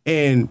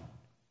 And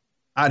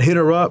I'd hit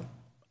her up.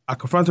 I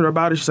confronted her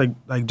about it. She's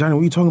like, Johnny,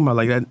 what are you talking about?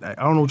 Like, I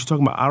don't know what you're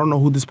talking about. I don't know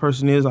who this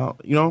person is.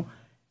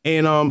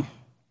 And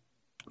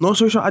long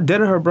story short, I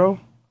deaded her, bro.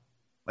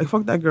 Like,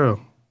 fuck that girl.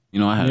 You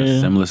know, I had a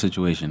similar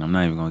situation. I'm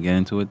not even gonna get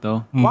into it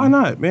though. Why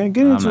not, man?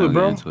 Get I'm into not it, gonna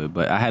bro. get into it.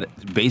 But I had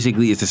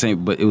basically it's the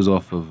same, but it was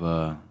off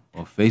of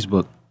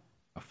Facebook.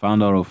 I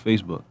found out on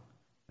Facebook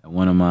that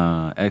one of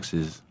my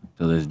exes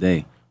to this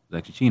day was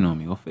actually cheating on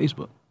me on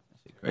Facebook. That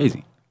shit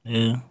crazy.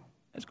 Yeah.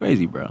 That's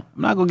crazy, bro.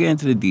 I'm not gonna get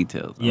into the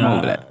details. I'm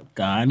over that.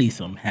 God, I need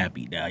something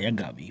happy now. Y'all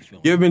got me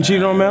feeling. You ever been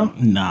cheated on, Mel?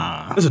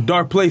 Nah. It's a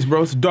dark place,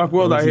 bro. It's a dark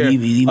world out here.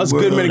 Us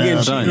good men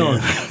getting cheated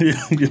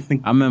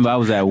on. I remember I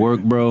was at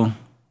work, bro,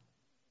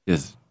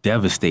 just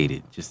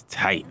devastated, just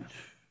tight.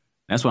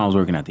 That's when I was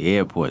working at the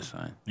airport,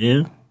 son.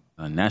 Yeah.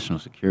 National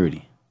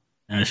security.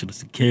 National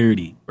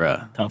security.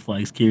 Bruh. Top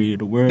flight security of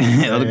the world.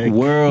 The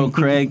world,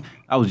 Craig.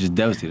 I was just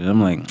devastated. I'm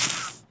like,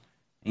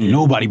 ain't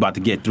nobody about to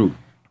get through.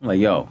 I'm like,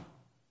 yo,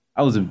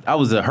 I was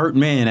a hurt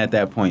man at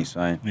that point,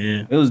 son.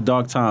 Yeah. It was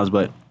dark times,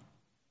 but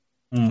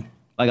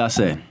like I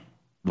said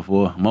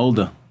before, I'm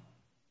older.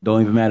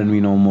 Don't even matter to me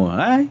no more. All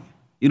right?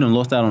 You done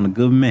lost out on a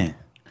good man.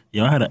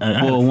 Yo, I had a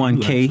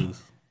 401k.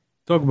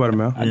 Talk about it,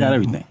 Mel. I got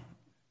everything.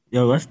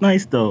 Yo, that's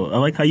nice though. I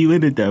like how you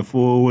ended that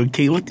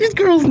 401k. Like, these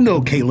girls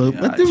know, Caleb.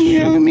 Let them, you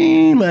know what I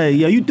mean? Like,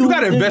 yo, you do. You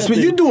got an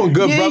investment. You doing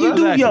good, brother. You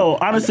do, Exactly. yo,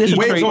 honestly, it's a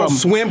Waves trade on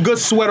swim, good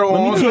sweater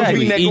on, good tell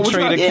you, V-neck. What you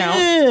got- E-Trade account.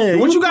 Yeah,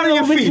 What you got on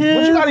your over feet? here.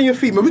 What you got on your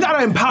feet, man? We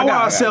gotta empower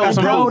ourselves,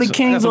 some bro. Bro, the boots. I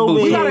kings got some over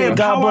boots. We gotta here.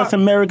 God empower- bless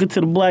America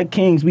to the black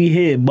kings. We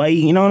here, boy.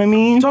 You know what I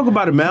mean? Talk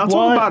about it, man. Talk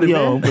What? about it,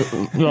 yo,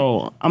 man.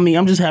 yo, I mean,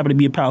 I'm just happy to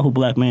be a powerful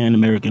black man in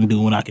America and do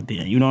what I can do.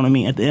 You know what I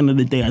mean? At the end of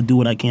the day, I do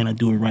what I can. I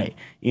do it right.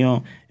 You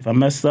know, if I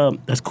mess up,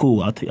 that's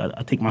cool. I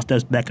take my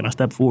steps back and I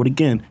step forward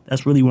again.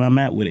 That's really where I'm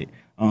at with it.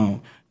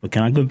 But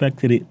can I go back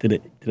to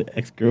the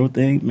ex girl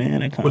thing,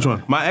 man? Which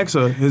one? My ex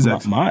or his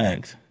ex? My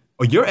ex.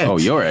 Oh, your ex. Oh,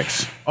 your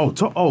ex.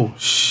 Oh,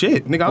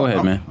 shit, nigga. Go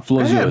ahead, man.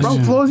 Floor's Go ahead, yours.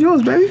 bro. Floor's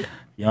yours, baby.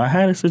 Yeah, I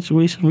had a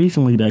situation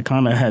recently that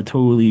kind of had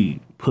totally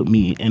put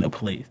me in a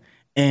place,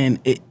 and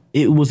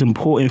it was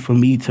important for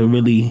me to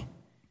really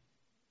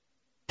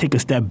take a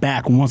step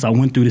back once I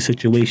went through the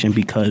situation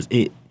because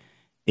it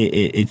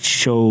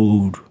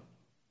showed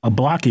a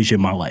blockage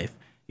in my life.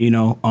 You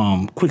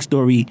know, quick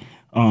story.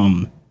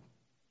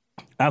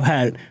 I've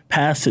had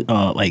past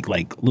like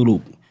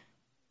little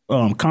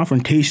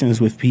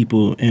confrontations with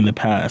people in the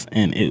past,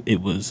 and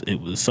it was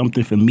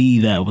something for me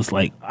that was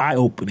like eye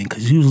opening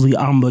because usually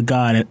I'm the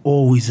guy that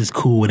always is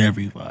cool with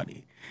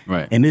everybody.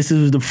 Right. And this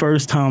is the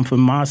first time for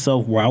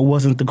myself where I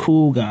wasn't the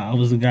cool guy. I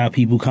was the guy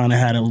people kind of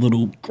had a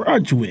little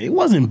grudge with. It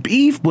wasn't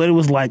beef, but it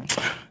was like,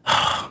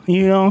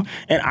 you know.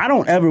 And I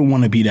don't ever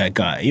want to be that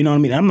guy. You know what I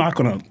mean? I'm not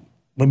gonna.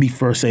 Let me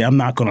first say I'm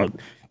not gonna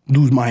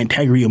lose my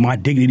integrity or my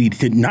dignity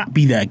to not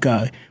be that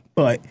guy.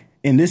 But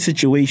in this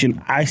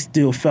situation, I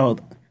still felt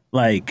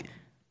like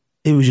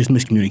it was just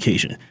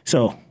miscommunication.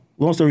 So,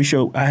 long story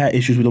short, I had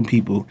issues with them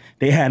people.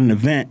 They had an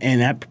event,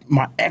 and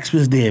my ex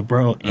was there,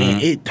 bro.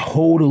 And it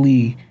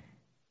totally,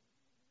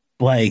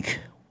 like,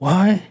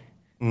 what?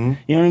 You know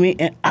what I mean?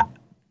 And,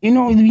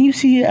 when you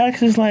see your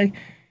ex, it's like,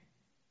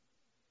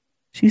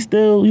 she's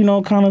still,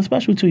 kind of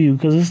special to you.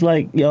 Because it's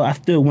like, yo, I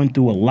still went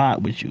through a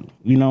lot with you,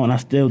 and I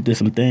still did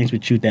some things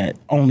with you that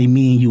only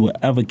me and you will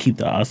ever keep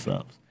to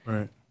ourselves.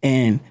 Right.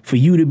 And for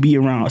you to be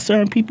around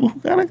certain people who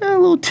got a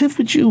little tiff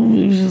with you,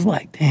 it was just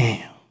like,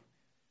 damn.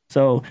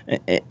 So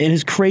it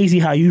is crazy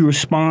how you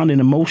respond in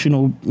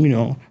emotional,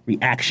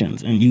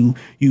 reactions, and you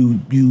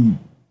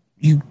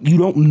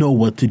don't know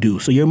what to do.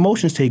 So your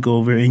emotions take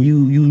over, and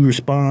you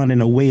respond in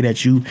a way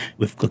that you,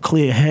 with a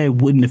clear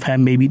head, wouldn't have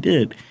had maybe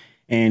did.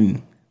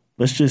 And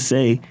let's just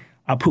say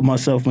I put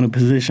myself in a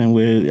position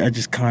where I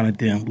just kind of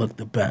didn't look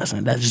the best,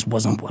 and that just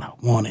wasn't what I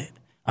wanted.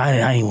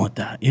 I ain't want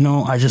that,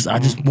 I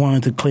just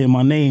wanted to clear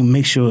my name,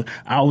 make sure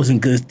I was in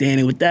good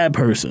standing with that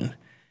person,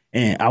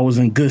 and I was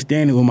in good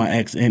standing with my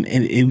ex, and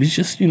it was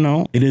just,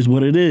 it is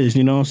what it is,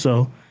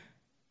 So,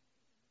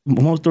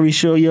 long story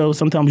short, yo,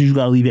 sometimes you just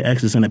gotta leave your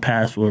exes in the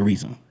past for a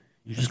reason.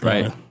 You just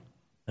gotta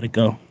let it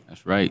go.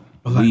 That's right.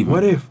 But like, Leave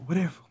what it.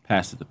 if?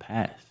 Past is the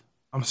past.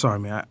 I'm sorry,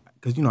 man,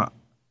 because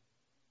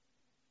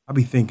I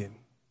be thinking,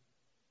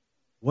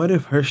 what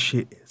if her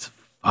shit is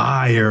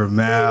fire,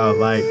 man?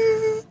 Like,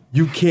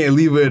 you can't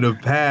leave her in the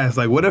past.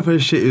 Like, what if her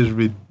shit is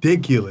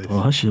ridiculous? Oh,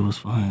 her shit was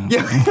fine.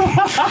 Yeah.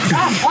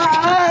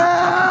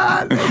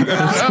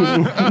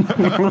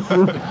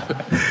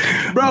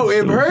 Bro,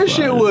 if her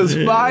shit was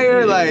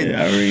fire, like,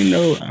 I already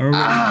know.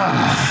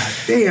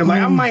 damn,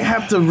 like, I might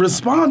have to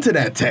respond to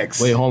that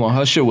text. Wait, hold on.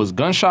 Her shit was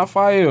gunshot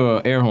fire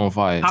or air horn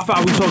fire? How far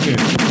we talking?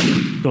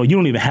 So you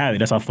don't even have it.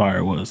 That's how fire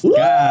it was.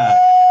 God.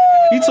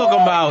 You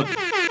talking about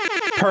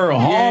Pearl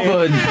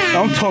Harbor,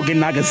 I'm talking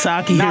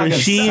Nagasaki,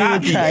 Hiroshima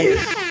Nagasaki.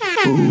 type.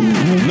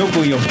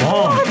 nuclear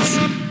bombs.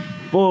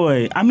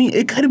 Boy, I mean,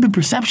 it could have been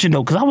perception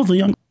though, because I was a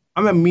young. I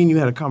remember me and you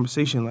had a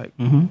conversation, like,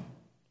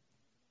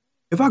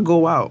 if I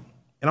go out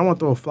and I want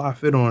to throw a fly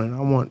fit on and I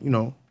want,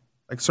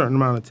 like, certain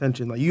amount of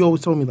attention, like, you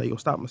always told me, like, yo,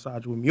 stop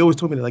massaging with me. You always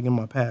told me that, like, in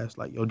my past,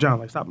 like, yo, John,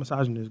 like, stop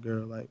massaging this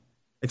girl. Like,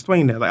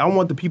 explain that. Like, I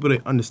want the people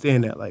to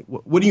understand that. Like,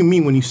 what do you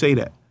mean when you say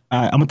that?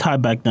 I'm gonna tie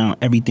back down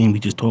everything we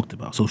just talked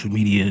about: social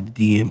media, the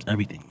DMs,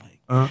 everything.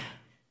 Like,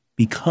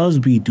 because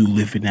we do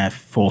live in that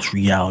false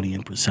reality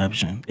and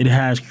perception, it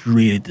has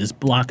created this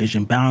blockage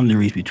and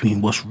boundaries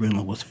between what's real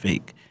and what's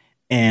fake.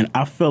 And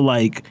I feel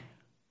like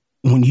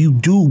when you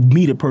do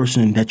meet a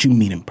person that you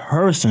meet in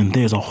person,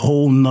 there's a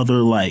whole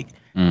nother like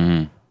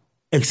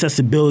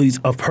accessibilities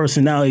of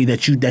personality that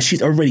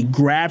she's already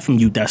grabbed from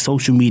you that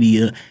social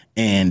media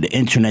and the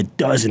internet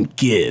doesn't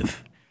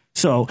give.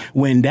 So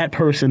when that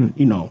person,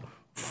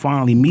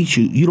 finally meets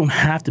you, you don't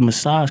have to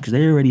massage because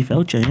they already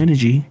felt your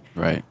energy.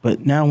 Right.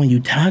 But now when you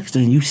text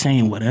and you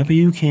saying whatever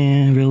you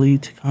can really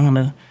to kind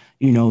of,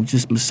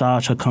 just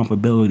massage her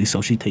comfortability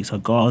so she takes her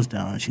guards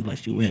down and she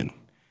lets you in.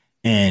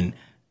 And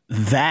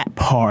that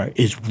part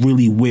is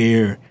really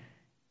where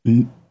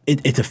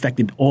it's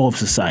affected all of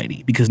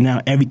society because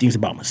now everything's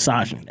about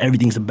massaging.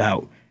 Everything's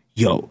about,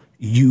 you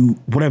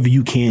whatever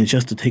you can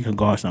just to take her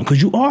guards down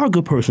because you are a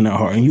good person at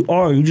heart and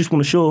you just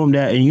want to show them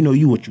that and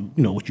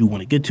what you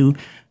want to get to.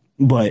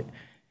 But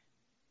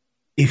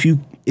if you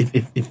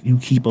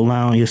keep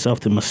allowing yourself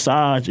to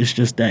massage, it's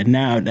just that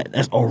now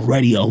that's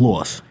already a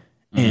loss,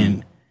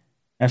 and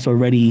that's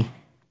already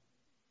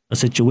a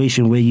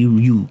situation where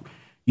you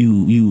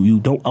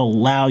don't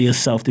allow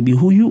yourself to be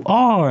who you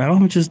are.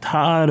 I'm just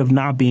tired of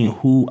not being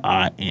who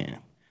I am,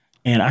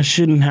 and I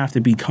shouldn't have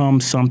to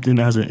become something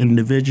as an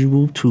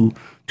individual to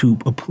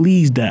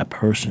please that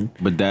person.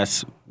 But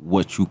that's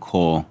what you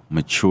call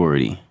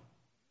maturity,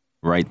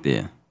 right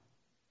there.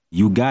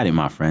 You got it,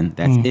 my friend.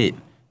 That's it.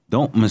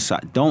 Don't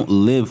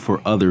live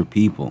for other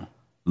people.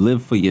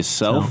 Live for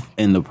yourself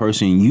and the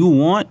person you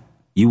want,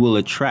 you will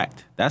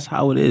attract. That's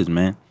how it is,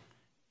 man.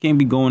 Can't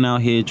be going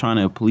out here trying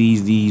to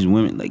please these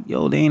women. Like,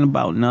 they ain't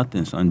about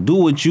nothing, son. Do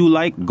what you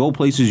like. Go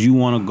places you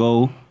want to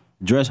go.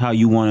 Dress how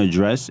you want to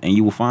dress, and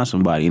you will find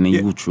somebody, and then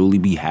you will truly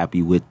be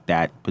happy with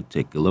that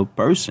particular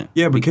person.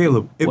 Yeah, but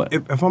Caleb,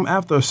 if I'm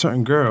after a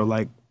certain girl,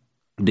 like,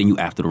 then you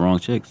after the wrong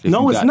chicks.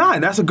 No, it's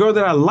not. That's a girl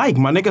that I like,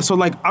 my nigga. So,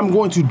 like, I'm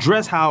going to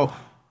dress how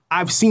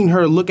I've seen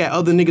her look at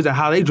other niggas and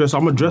how they dress. So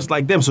I'm going to dress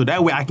like them. So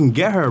that way I can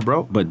get her,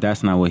 bro. But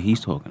that's not what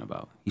he's talking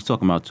about. He's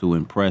talking about to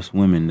impress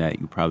women that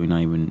you probably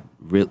not even,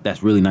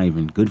 that's really not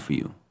even good for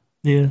you.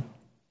 Yeah.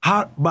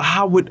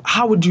 How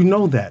would you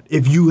know that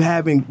if you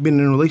haven't been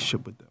in a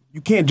relationship with them?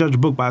 You can't judge a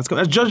book by its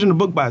cover. That's judging a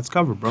book by its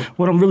cover, bro.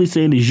 What I'm really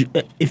saying is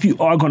if you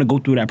are going to go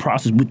through that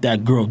process with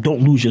that girl,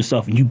 don't lose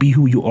yourself and you be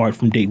who you are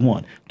from day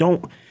one.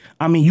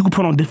 You can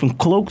put on different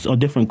cloaks or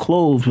different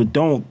clothes, but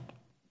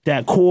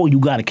that core, you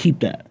got to keep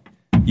that.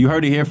 You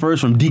heard it here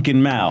first from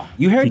Deacon Mal.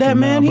 You heard that,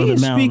 man? He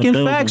is speaking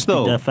facts,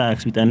 though. That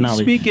facts with that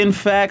knowledge. Speaking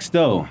facts,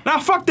 though. Nah,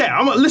 fuck that.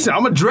 I'm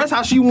gonna dress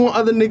how she want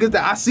other niggas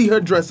that I see her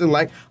dressing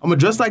like. I'm gonna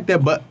dress like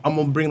that, but I'm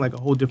gonna bring like a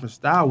whole different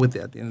style with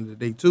it at the end of the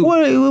day, too.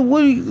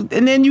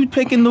 And then you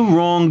picking the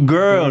wrong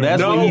girl.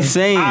 That's what he's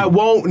saying. I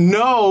won't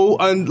know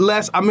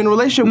unless I'm in a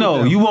relationship with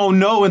them. No, you won't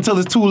know until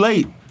it's too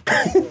late.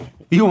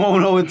 You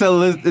won't know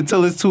until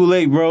it's too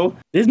late, bro.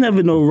 There's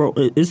never no.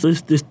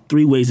 There's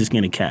three ways to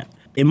skin a cat.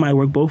 It might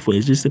work both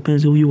ways. It just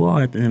depends who you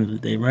are at the end of the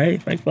day,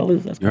 right? Right,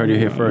 fellas? You heard it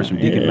here first from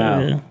Deacon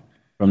Mal.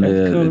 From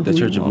the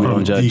Church of We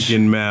Don't Judge.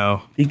 Deacon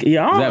Mal. Is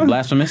that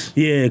blasphemous?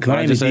 Yeah, because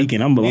I ain't a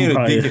deacon. I'm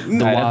probably... That's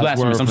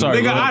blasphemous. I'm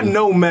sorry. Nigga, I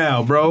know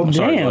Mal, bro. I'm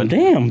sorry,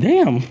 damn.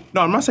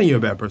 No, I'm not saying you're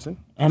a bad person.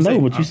 I know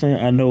what you're saying.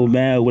 I know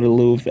Mal with a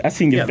little... I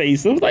seen your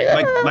face. I was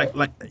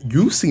like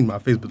you've seen my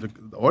face, but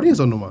the audience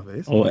don't know my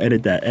face. Oh,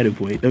 edit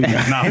point.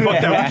 Nah,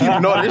 fuck that. We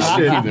keeping all this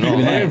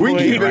shit. We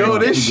keeping all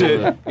this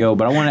shit. Yo,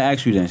 but I want to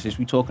ask you then, since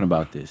we talking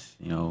about this,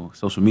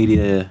 social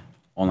media,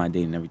 online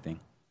dating, and everything,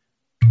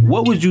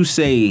 what would you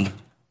say...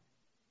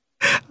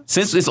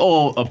 Since it's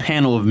all a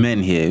panel of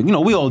men here,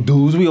 we all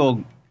dudes,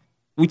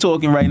 we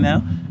talking right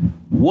now.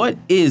 What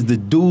is the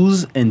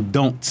do's and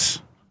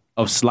don'ts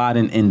of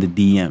sliding in the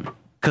DM?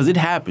 Because it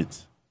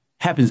happens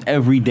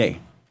every day.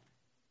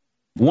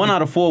 1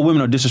 out of 4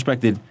 women are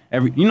disrespected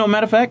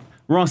matter of fact,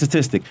 wrong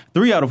statistic.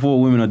 3 out of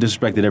 4 women are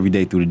disrespected every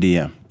day through the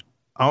DM.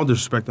 I don't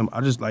disrespect them.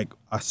 I just I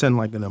send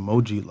like an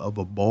emoji of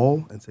a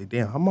ball and say,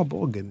 damn, how my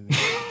ball getting in?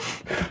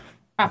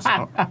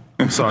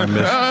 I'm sorry,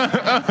 miss.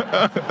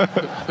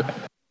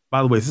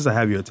 By the way, since I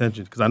have your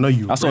attention, because I know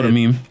you saw the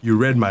meme. You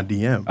read my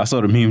DM. I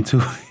saw the meme too.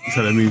 You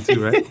saw the meme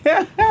too,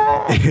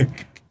 right?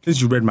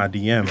 Since you read my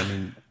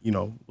DM,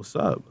 what's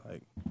up?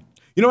 Like,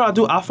 you know what I'll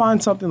do? I'll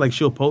find something like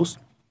she'll post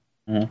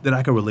that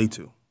I can relate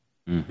to.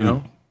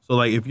 Mm-hmm. So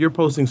like if you're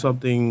posting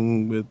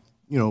something with,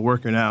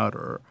 working out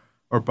or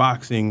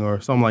boxing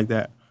or something like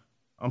that,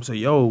 I'm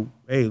saying, yo,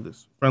 hey,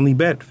 this friendly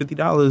bet,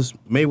 $50,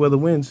 Mayweather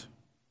wins.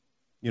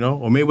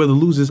 Or Mayweather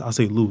loses, I'll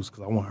say lose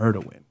because I want her to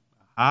win.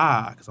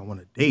 Because I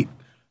want to date.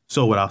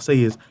 So what I'll say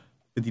is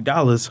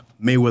 $50,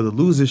 Mayweather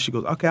loses. She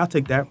goes, okay, I'll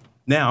take that.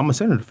 Now I'm gonna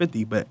send her the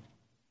 50, but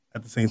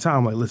at the same time,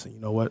 I'm like, listen, you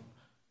know what?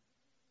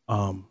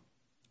 I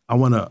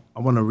wanna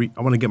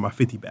get my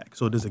 50 back.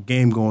 So there's a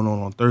game going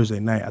on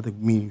Thursday night. I think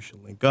me and you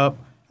should link up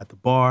at the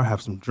bar,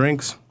 have some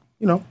drinks.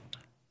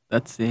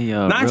 That's a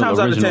 9 times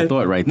out of 10,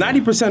 thought right there.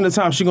 90% of the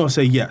time she's gonna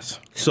say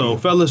yes. So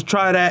fellas,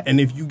 try that, and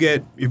if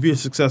you're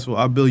successful,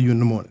 I'll bill you in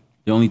the morning.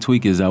 The only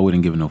tweak is I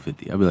wouldn't give her no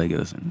 50. I'd be like,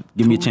 listen,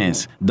 give me a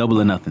chance, double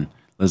or nothing.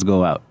 Let's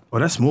go out. Oh,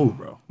 that's smooth,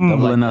 bro.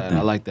 Double or I nothing.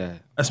 like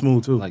that. That's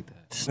smooth too. I like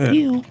that.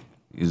 Still.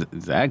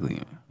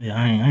 Exactly. Yeah,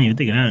 I ain't even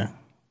thinking of that.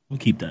 We'll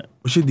keep that.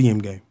 What's your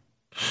DM game?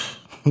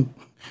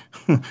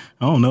 I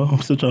don't know.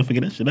 I'm still trying to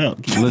figure that shit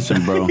out.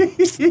 Listen, bro. Yeah,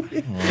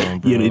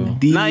 the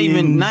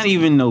DMs. Not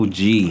even no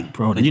G.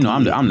 Bro, the you know,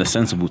 I'm DMs. the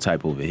sensible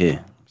type over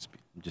here.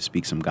 Just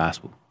speak some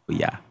gospel. But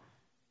yeah.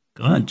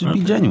 Go ahead, Just be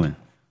brother. genuine.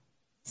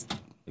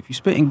 If you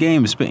spitting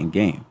game, it's spitting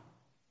game.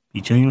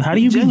 Be genuine. How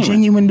do you be Genuine.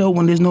 genuine though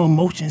when there's no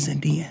emotions in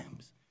DMs?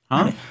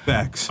 Huh?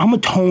 Facts. I'm a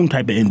tone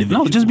type of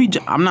individual. No, just be.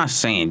 I'm not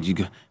saying you.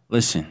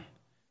 Listen,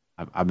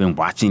 I've been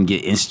watching your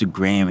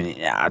Instagram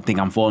and I think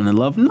I'm falling in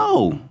love.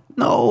 No.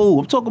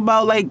 I'm talking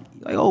about like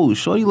oh,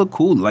 shorty look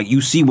cool. Like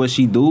you see what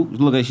she do.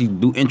 Look like she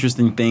do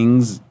interesting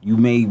things. You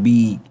may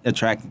be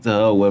attracted to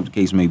her, whatever the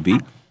case may be. You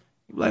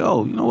be like,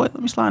 oh, you know what?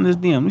 Let me slide in this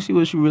DM. Let me see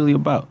what she really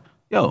about.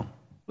 Yo,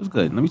 what's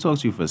good? Let me talk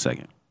to you for a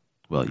second.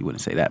 Well, you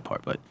wouldn't say that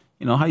part, but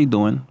you know how you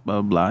doing?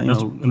 Blah blah. You know,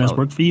 And that's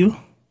worked for you?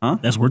 Huh?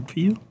 That's worked for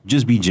you?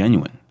 Just be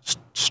genuine.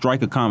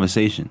 Strike a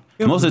conversation.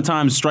 Most of the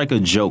time, strike a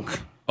joke.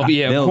 Oh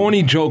yeah, They'll-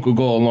 corny joke will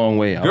go a long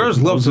way. Girls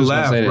I love was to just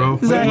gonna laugh, say that. bro.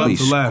 Exactly. Love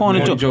to laugh, Corny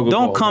man. joke. Joke will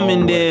Don't go a come long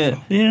in way.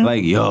 there Yeah.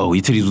 like, yo,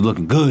 your titties was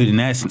looking good, and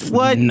that's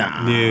what?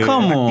 Nah. Yeah.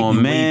 Come I think on,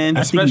 you man.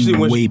 I think Especially you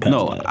when way she- past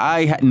No, that.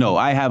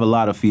 I have a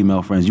lot of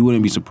female friends. You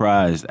wouldn't be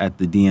surprised at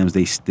the DMs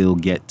they still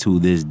get to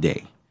this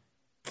day.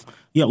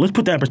 Yo, let's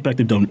put that in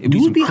perspective though. be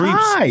Dudes some be creeps.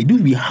 high.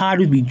 Dudes be high.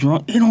 Dudes be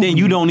drunk. It Then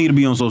you don't need to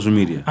be on social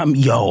media.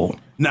 Yo,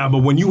 Nah, but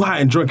when you high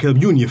and drunk, Caleb,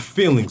 you in your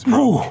feelings,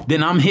 bro. bro.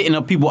 Then I'm hitting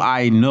up people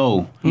I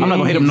know. I'm not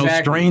gonna hit up no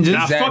Exactly. strangers.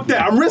 Nah, Exactly. fuck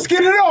that. I'm risking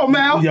it all,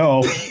 man.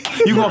 Yo.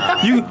 You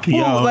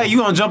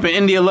gonna jump in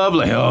India love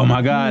like, oh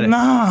my god.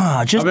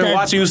 Nah, just I've been that.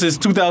 watching you since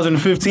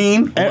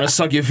 2015. I wanna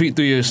suck your feet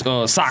through your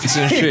socks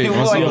and shit. Like,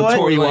 On some what?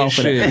 Tory You Lane out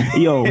for that.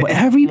 shit. Yo, but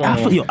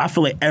I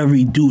feel like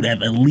every dude at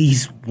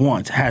least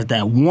once has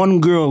that one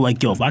girl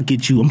like, yo, if I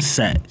get you, I'm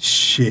set.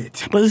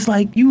 Shit. But it's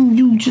like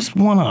you just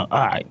wanna,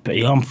 all right,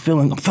 babe, I'm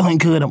feeling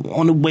good. I'm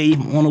on the wave,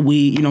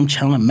 you know, I'm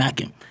chilling, I'm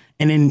macking.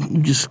 And then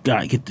you just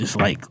gotta get this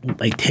like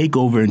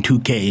takeover in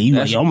 2K. And you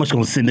like, yo, I'm just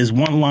gonna send this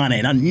one line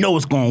and I know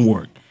it's gonna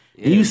work.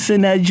 And you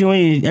send that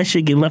joint, that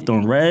shit get left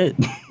on red.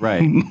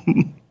 Right.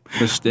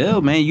 But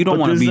still, man, you don't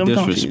But want to be there's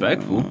sometimes-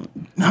 disrespectful.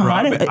 No,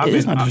 Bro,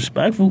 it's not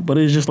disrespectful, but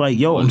it's just like,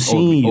 yo, I'm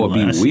seeing you. or be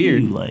like, I see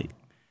weird. you, like,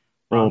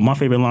 bro, my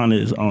favorite line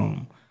is,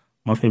 yo,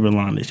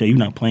 you're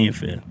not playing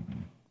fair.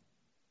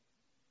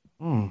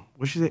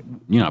 What she say?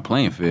 You're not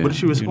playing fair. What did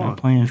she You're respond? not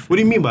playing fair. What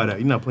do you mean by that?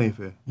 You're not playing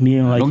fair. Me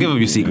and, like, Don't give up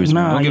your secrets,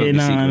 man. Nah, Don't give up yeah,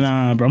 your secrets.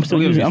 nah, bro. I'm still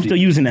Don't give up your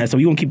using that, so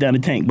we gonna keep that in the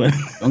tank, but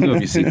Don't give up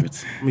your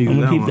secrets. Let me use I'm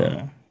gonna that keep one.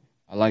 that.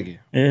 I like it.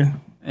 Yeah.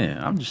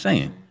 Yeah, I'm just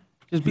saying.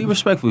 Just be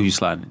respectful if you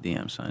slide in the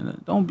DM,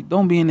 son.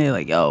 Don't be in there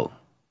like, yo,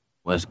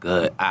 what's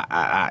good?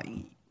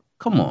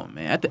 Come on,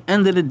 man. At the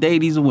end of the day,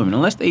 these are women.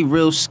 Unless they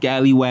real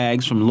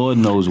scallywags from Lord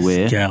knows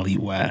where.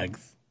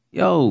 Scallywags.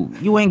 Yo,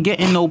 you ain't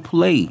getting no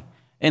play.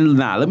 And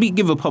let me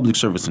give a public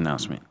service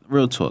announcement.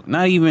 Real talk.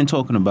 Not even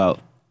talking about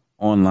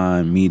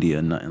online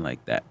media, nothing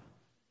like that.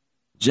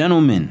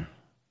 Gentlemen,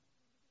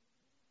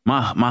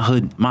 my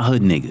hood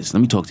niggas. Let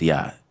me talk to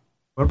y'all.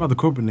 What about the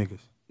corporate niggas?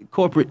 The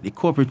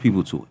corporate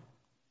people too.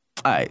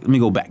 All right, let me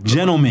go back.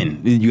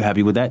 Gentlemen, you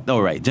happy with that?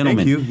 All right,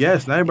 gentlemen. Thank you.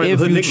 Yes, not everybody If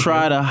hood you niggas,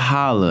 try bro. to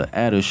holler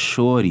at a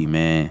shorty,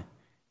 man,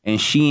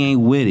 and she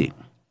ain't with it,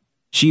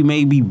 she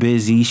may be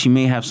busy, she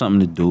may have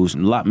something to do,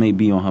 a lot may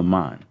be on her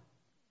mind.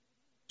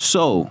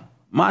 So,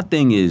 my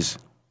thing is,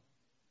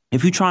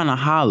 if you trying to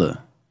holler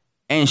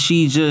and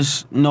she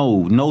just,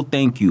 no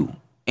thank you,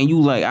 and you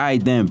like, all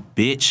right then,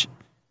 bitch,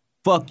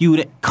 fuck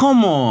you,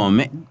 come on,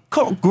 man,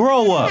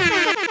 grow up.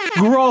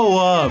 Grow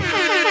up.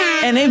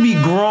 And they be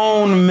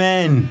grown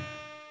men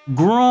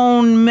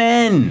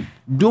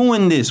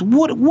doing this.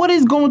 What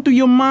is going through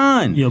your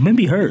mind? Yo, men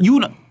be hurt.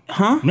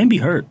 Huh? Men be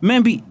hurt.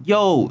 Man,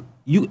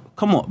 you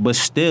come on, but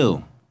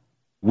still,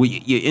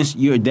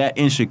 you're that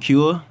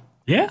insecure.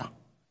 Yeah.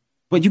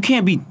 But you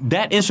can't be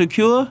that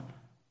insecure.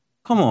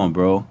 Come on,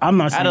 bro. I'm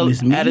not saying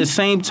it's me. At the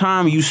same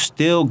time, you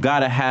still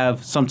gotta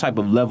have some type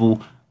of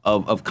level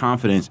of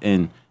confidence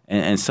and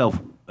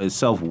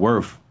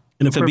self-worth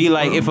In a to be perfect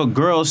like, world. if a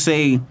girl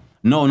say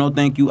no,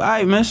 thank you. All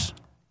right, miss,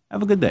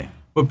 have a good day.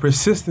 But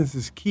persistence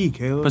is key,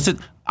 Caleb. But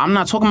I'm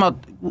not talking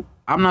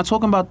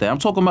about that. I'm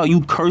talking about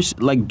you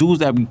like dudes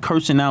that be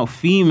cursing out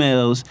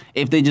females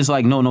if they just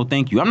like no,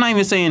 thank you. I'm not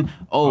even saying,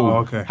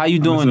 okay. how you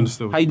I doing?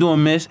 misunderstood. How you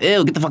doing, miss?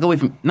 Ew, get the fuck away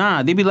from me.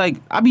 Nah, they be like,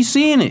 I be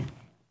seeing it.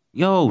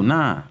 Yo,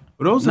 nah.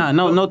 But those are-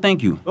 no,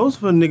 thank you. Those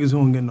for niggas who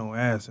don't get no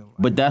ass. In life.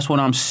 But that's what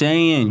I'm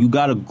saying. You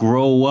gotta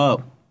grow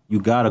up.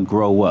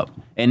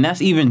 And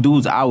that's even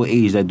dudes our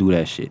age that do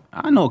that shit.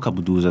 I know a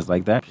couple dudes that's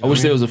like that. I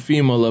wish there was a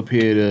female up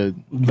here to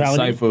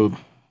Validate. decipher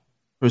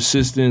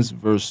persistence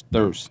versus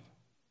thirst.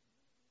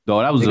 Though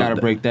that was They gotta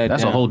break that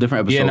That's a down. whole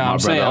different episode, Yeah, nah, my I'm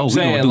brother. saying- I'm we gonna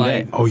saying, do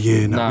like- that. Oh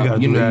yeah, no, Nah, we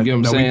gotta you do know- that. you get what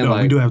I'm No, saying? we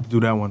Like- do have to do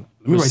that one.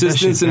 Let me write that shit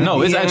Persistence down. and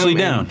No, it's actually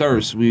down.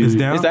 Thirst. It's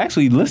down. It's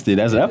actually listed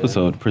as an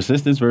episode.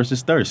 Persistence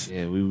versus thirst.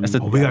 Yeah, That's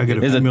a, Oh, we gotta get a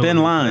There's a female thin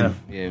on line.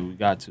 Yeah, we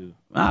got to.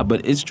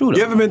 But it's true though.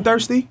 You ever been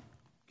thirsty?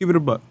 Give it a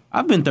buck.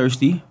 I've been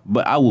thirsty,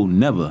 but I will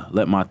never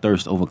let my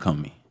thirst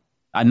overcome me.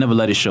 I never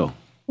let it show.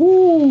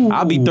 Ooh.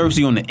 I'll be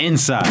thirsty on the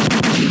inside.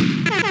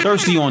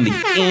 Thirsty on the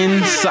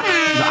inside.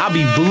 I'll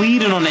be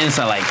bleeding on the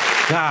inside like,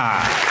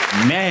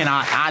 God, man,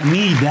 I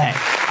need that.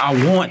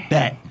 I want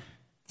that.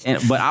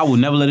 But I will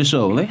never let it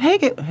show. Like,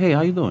 hey,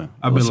 how you doing?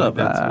 I've What's been up?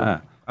 like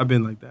that too. I've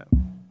been like that.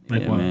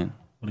 Like Yeah, what? man.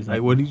 What is Like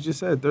that? what you just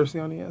said, thirsty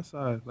on the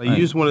inside. Like Right.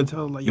 you just want to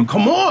tell, like, yo,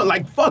 come on,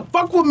 like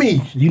fuck with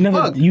me. You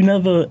Fuck.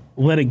 never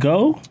let it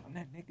go?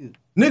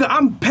 Nigga,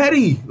 I'm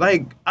petty.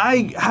 Like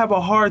I have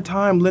a hard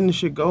time letting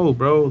shit go,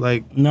 bro.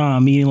 Like Nah, I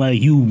mean like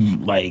you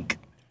like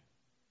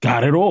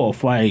got it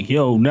off. Like,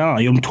 yo, nah,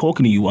 I'm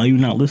talking to you. Why you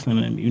not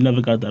listening to me? You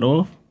never got that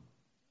off?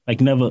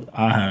 Like never.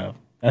 I have.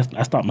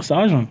 I stopped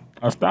massaging.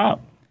 I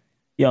stopped.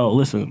 Yo,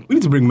 listen. we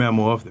need to bring Matt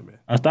more often, man.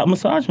 I stopped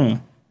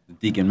massaging.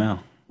 Deacon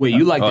Mal. Wait,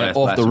 you like Oh, that that's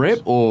off the blasphemous.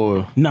 rip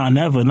or? Nah,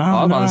 never. Nah,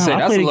 I was about to say I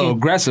that's played a little game.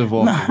 aggressive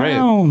off Nah, the I rip.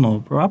 don't know,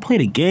 bro. I played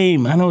a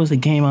game. I know it's a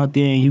game out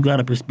there, and you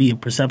gotta be a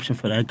perception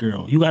for that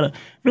girl. You gotta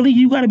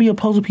be a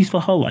puzzle piece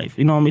for her life.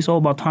 You know what I mean? It's all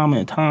about time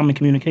and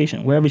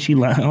communication. Wherever she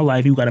in her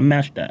life, you gotta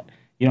match that.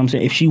 You know what I'm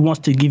saying? If she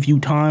wants to give you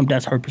time,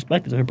 that's her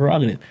perspective, her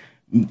prerogative.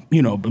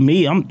 You know, but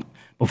me,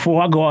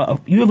 before I go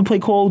out. You ever play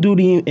Call of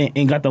Duty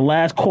and got the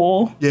last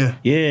call? Yeah.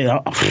 Yeah,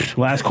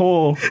 last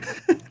call.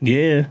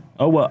 Yeah.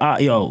 Oh well,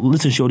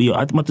 listen, Shorty,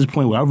 I'm at this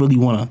point where I really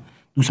want to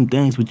do some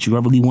things with you. I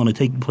really want to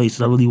take you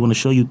places. I really want to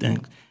show you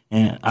things.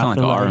 And I Sound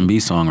feel like an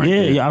R&B song right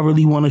there. Yeah, I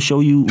really want to show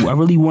you. I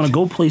really want to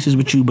go places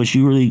with you, but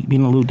you really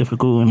being a little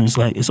difficult. And it's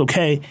like, it's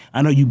okay.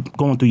 I know you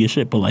going through your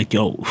shit, but like,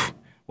 yo,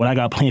 what I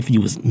got planned for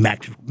you is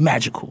magical.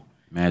 Magical.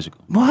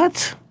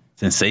 What?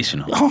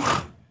 Sensational.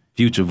 Oh,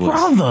 Future voice.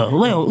 brother,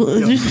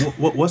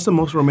 What's the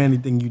most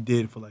romantic thing you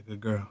did for like a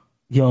girl?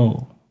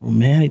 yo,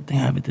 romantic thing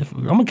I have a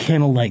different. I'm a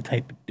candlelight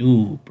type of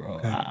dude, bro.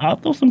 I'll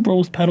throw some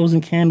rose petals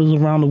and candles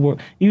around the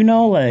world. You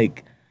know,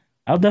 like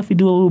I'll definitely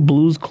do a little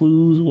Blues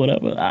Clues,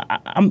 whatever.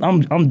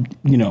 I'm,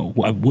 you know,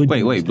 I would.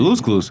 Wait,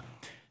 Blues Clues.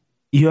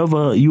 You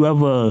ever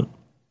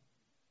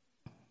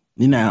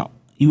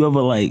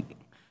like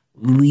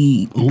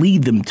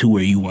lead them to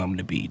where you want them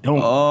to be. Don't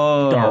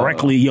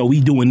directly, yo,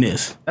 we doing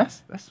this.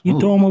 That's You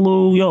smooth. throw them a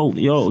little,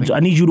 yo, I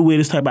need you to wear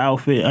this type of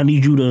outfit. I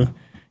need you to,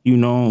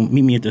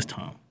 meet me at this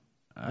time.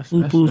 That's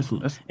And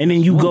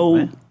then you smooth, go,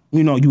 man.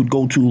 you would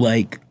go to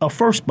like a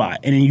first spot,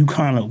 and then you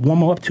kind of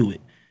warm up to it.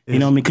 You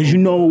know what I mean? Because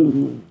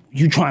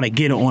you trying to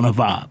get her on a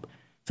vibe.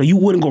 So you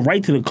wouldn't go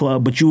right to the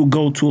club, but you would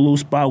go to a little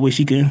spot where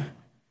she can,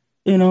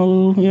 get a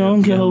little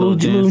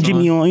dance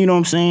Jimmy on. You know what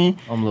I'm saying?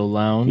 A little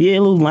lounge. Yeah, a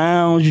little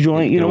lounge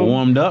joint. You Get know,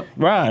 warmed up.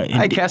 right?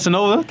 Hey,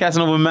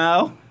 Casanova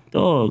Mal.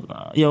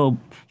 Dog,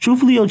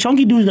 truthfully,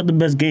 Chunky dudes got the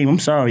best game. I'm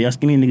sorry, y'all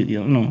skinny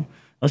niggas,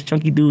 us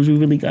chunky dudes, we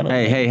really got.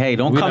 Hey,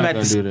 don't We're come not at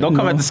gonna do the that. don't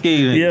come at the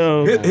skinny niggas.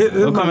 Yo,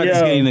 Don't come at the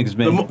skinny niggas,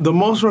 man. The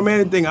most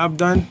romantic thing I've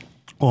done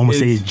all I'm gonna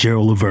say is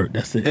Gerald Levert.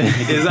 That's it.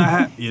 is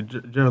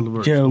Gerald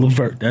Levert. Gerald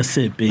Levert. That's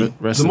it, big.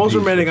 Rest The in most peace.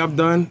 romantic I've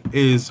done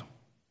is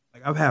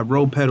like I've had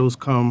rose petals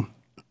come.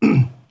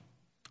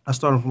 I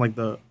started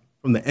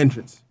from the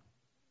entrance,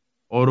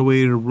 all the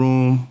way to the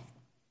room,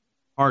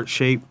 heart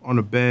shape on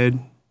the bed.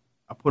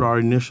 I put our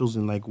initials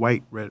in like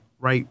white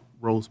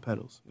rose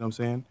petals. You know what I'm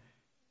saying?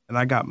 And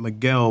I got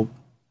Miguel,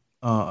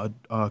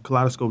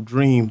 Kaleidoscope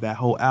Dream, that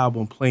whole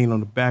album playing on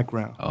the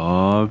background.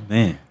 Oh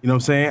man. You know what I'm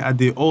saying? I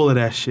did all of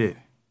that shit.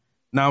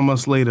 9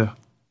 months later,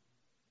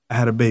 I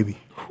had a baby.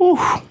 Whew,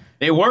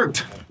 It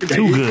worked.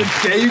 too good.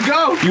 There you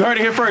go. You heard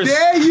it here first.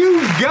 There you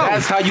go.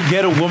 That's how you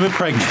get a woman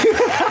pregnant.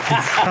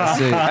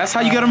 That's it. That's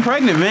how you get them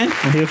pregnant, man.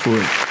 I'm here for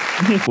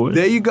it.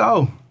 There you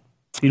go.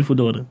 Beautiful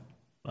daughter.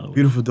 By the way.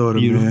 Beautiful daughter,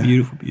 man.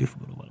 Beautiful daughter.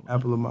 By the way.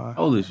 Apple of my eye.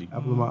 How old is she?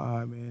 Apple of my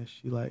eye, man.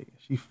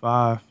 She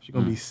 5. She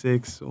gonna be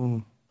 6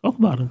 soon. Talk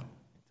about her.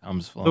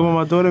 Time's Talk about flying.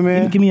 my daughter,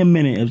 man. Give me a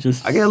minute of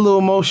just. I get a little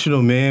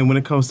emotional, man, when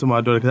it comes to my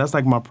daughter, because that's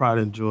like my pride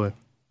and joy.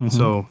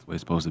 So That's what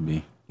it's supposed to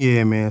be.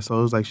 yeah, man. So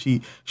it was like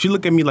she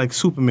look at me like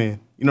Superman.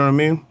 You know what I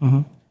mean?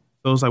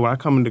 So it's like when I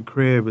come in the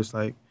crib, it's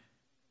like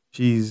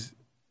she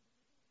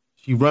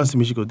runs to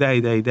me. She goes,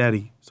 "Daddy, daddy,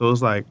 daddy." So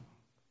it's like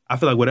I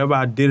feel like whatever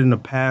I did in the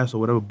past or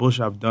whatever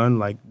bullshit I've done,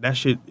 like that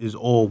shit is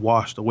all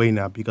washed away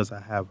now because I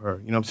have her.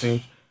 You know what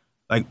I'm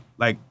saying?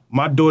 Like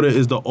my daughter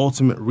is the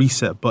ultimate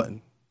reset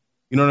button.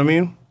 You know what I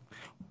mean?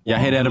 Y'all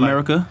hear that,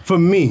 America? For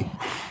me,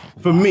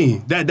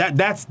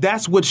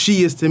 that's what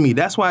she is to me.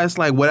 That's why it's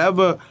like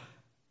whatever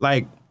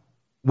I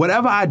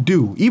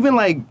do, even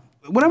like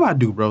whatever I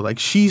do, bro. Like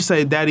she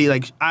said, "Daddy,"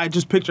 like I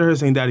just picture her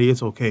saying, "Daddy,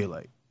 it's okay.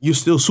 Like you're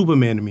still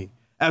Superman to me.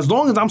 As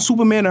long as I'm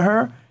Superman to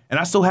her and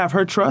I still have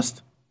her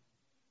trust,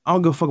 I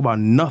don't give a fuck about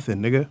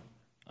nothing, nigga.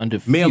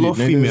 Undefeated, Male or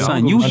nigga. female.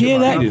 Son, you hear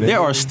that? Undefeated. There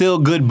are still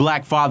good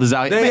black fathers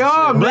out here. They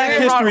are, Black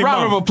man. History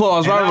Round of Month.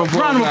 applause. Round of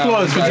applause. Round of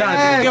applause for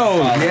Jonathan. Yo,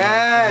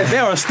 Yes.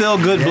 there are still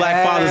good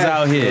black fathers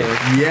out here.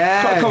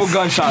 Yes. A couple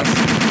gunshots.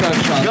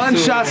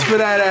 Gunshots for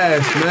that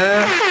ass,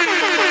 man.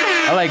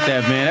 I like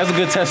that, man. That's a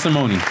good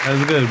testimony.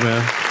 That's good,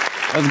 man.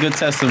 That's a good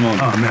testimony.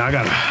 Oh man,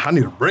 I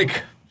need a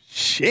break.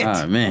 Shit.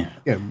 Ah, man.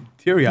 Yeah,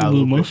 teary eyed a A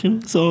little little bit. emotion.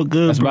 It's all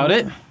good. That's about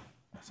it.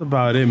 That's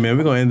about it, man.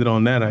 We're gonna end it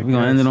on that. We're going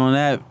to end it on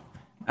that.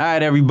 All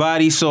right,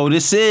 everybody. So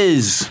this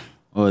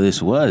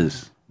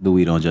was the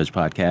We Don't Judge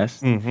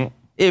podcast.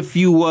 If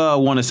you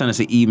want to send us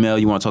an email,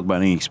 you want to talk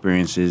about any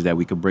experiences that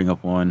we could bring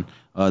up on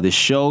this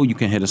show, you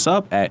can hit us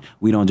up at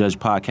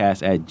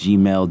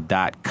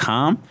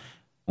wedon'tjudgepodcast@gmail.com.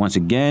 Once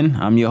again,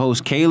 I'm your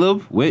host,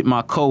 Caleb, with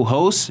my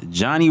co-host,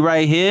 Johnny,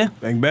 right here.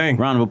 Bang, bang.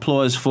 Round of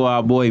applause for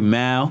our boy,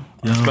 Mal.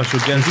 Special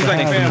guest. He's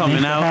like for family.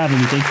 coming out.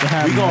 Thanks for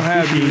having me. We're going to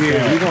have you Appreciate here.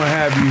 that. We're going to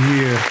have you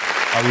here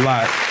a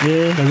lot.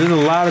 Yeah. Because there's a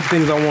lot of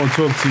things I want to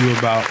talk to you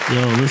about.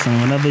 Yo, listen,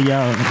 whenever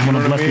y'all want to what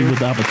I bless me mean? with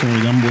the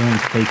opportunity, I'm willing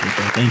to take it.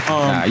 So thank you.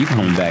 Nah, you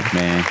coming back,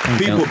 man.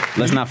 People- And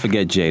let's not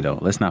forget Jay, though.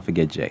 Let's not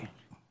forget Jay.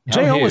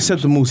 Jay I'm always here.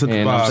 set the mood, set the Yeah,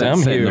 you know what I'm saying? vibe.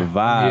 I'm Setting here. the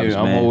vibes,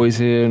 I'm man. always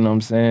here, you know what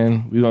I'm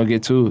saying? We're going to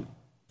get to it.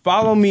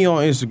 Follow me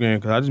on Instagram,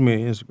 because I just made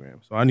an Instagram,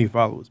 so I need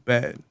followers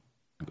bad.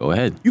 Go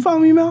ahead. You follow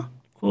me, Mal? Of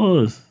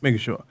course. Making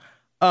sure.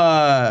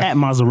 At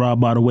Maserati,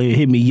 by the way,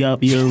 hit me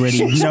up. You already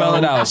know. Spell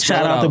it out, spell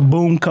Shout it out out. to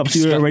Boom Cups.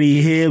 You already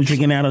here,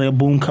 drinking out of their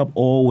Boom Cup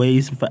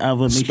always,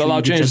 forever. Make Spell sure you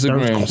out your get thirst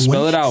Instagram. quenched.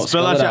 Spell it out.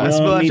 Spell out it your- You know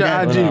spell what I out mean? your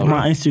That- IG.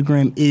 My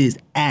Instagram is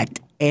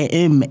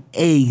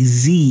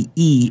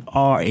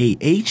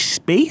 @MAZERAH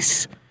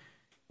space,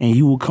 and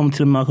you will come to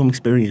the Malcolm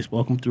Experience.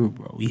 Welcome through,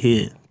 bro. We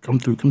here. Come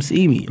through. Come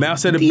see me. Mal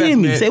said the DM best,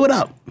 me. man. Say what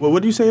up.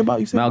 What do you say about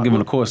you? Say Mal about, giving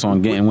a course on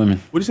getting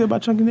women. What do you say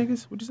about chunky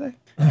niggas? What'd you say?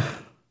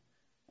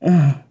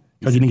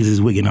 Chunky niggas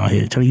is wigging out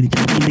here. Chunky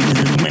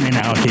niggas is winning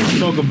out here.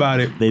 Talk about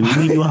it. Baby,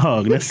 we need you a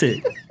hug. That's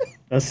it.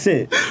 That's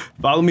it.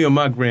 Follow me on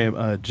my gram,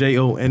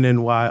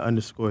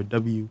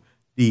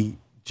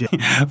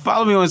 JONNY_WDJ.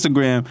 Follow me on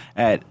Instagram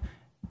at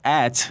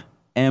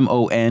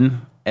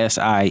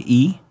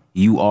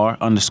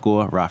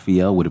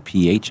MONSIEUR_Raphael with a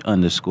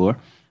PH_.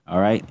 All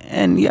right.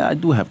 And yeah, I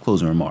do have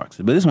closing remarks,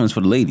 but this one's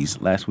for the ladies.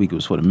 Last week it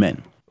was for the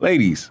men.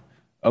 Ladies,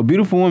 a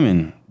beautiful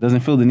woman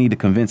doesn't feel the need to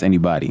convince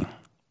anybody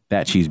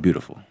that she's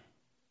beautiful.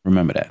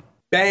 Remember that.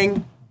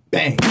 Bang,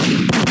 bang.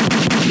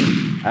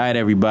 All right,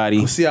 everybody.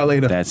 We'll see y'all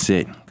later. That's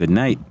it. Good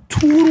night.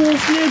 Toodles,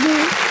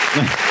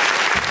 nigga.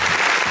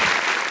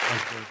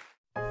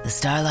 The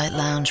Starlight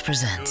Lounge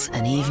presents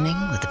an evening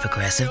with the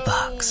Progressive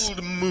Box.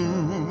 The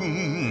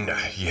moon,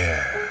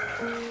 yeah.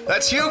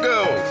 That's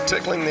Hugo,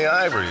 tickling the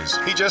ivories.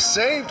 He just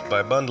saved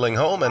by bundling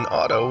home and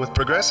auto with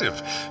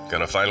Progressive.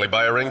 Gonna finally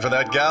buy a ring for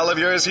that gal of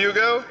yours,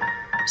 Hugo?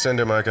 Send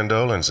her my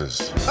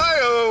condolences.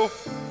 Hi-oh!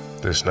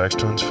 This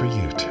next one's for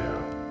you two.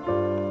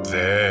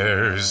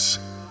 There's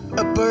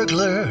a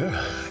burglar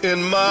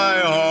in my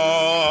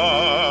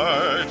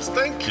heart.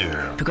 Thank you.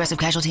 Progressive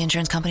Casualty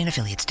Insurance Company and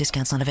Affiliates.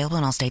 Discounts not available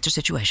in all states or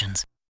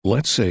situations.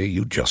 Let's say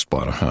you just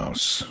bought a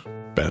house.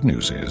 Bad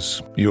news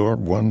is, you're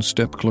one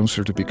step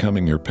closer to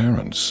becoming your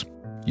parents.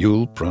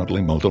 You'll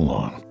proudly mow the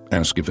lawn.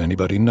 Ask if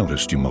anybody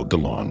noticed you mowed the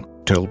lawn.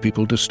 Tell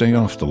people to stay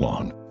off the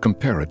lawn.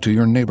 Compare it to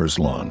your neighbor's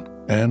lawn.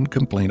 And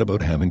complain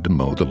about having to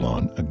mow the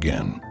lawn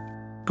again.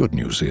 Good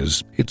news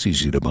is, it's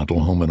easy to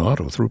bundle home and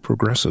auto through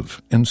Progressive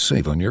and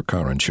save on your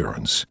car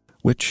insurance,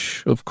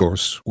 which, of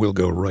course, will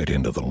go right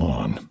into the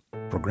lawn.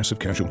 Progressive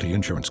Casualty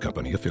Insurance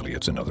Company,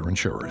 affiliates, and other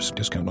insurers.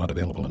 Discount not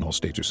available in all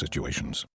states or situations.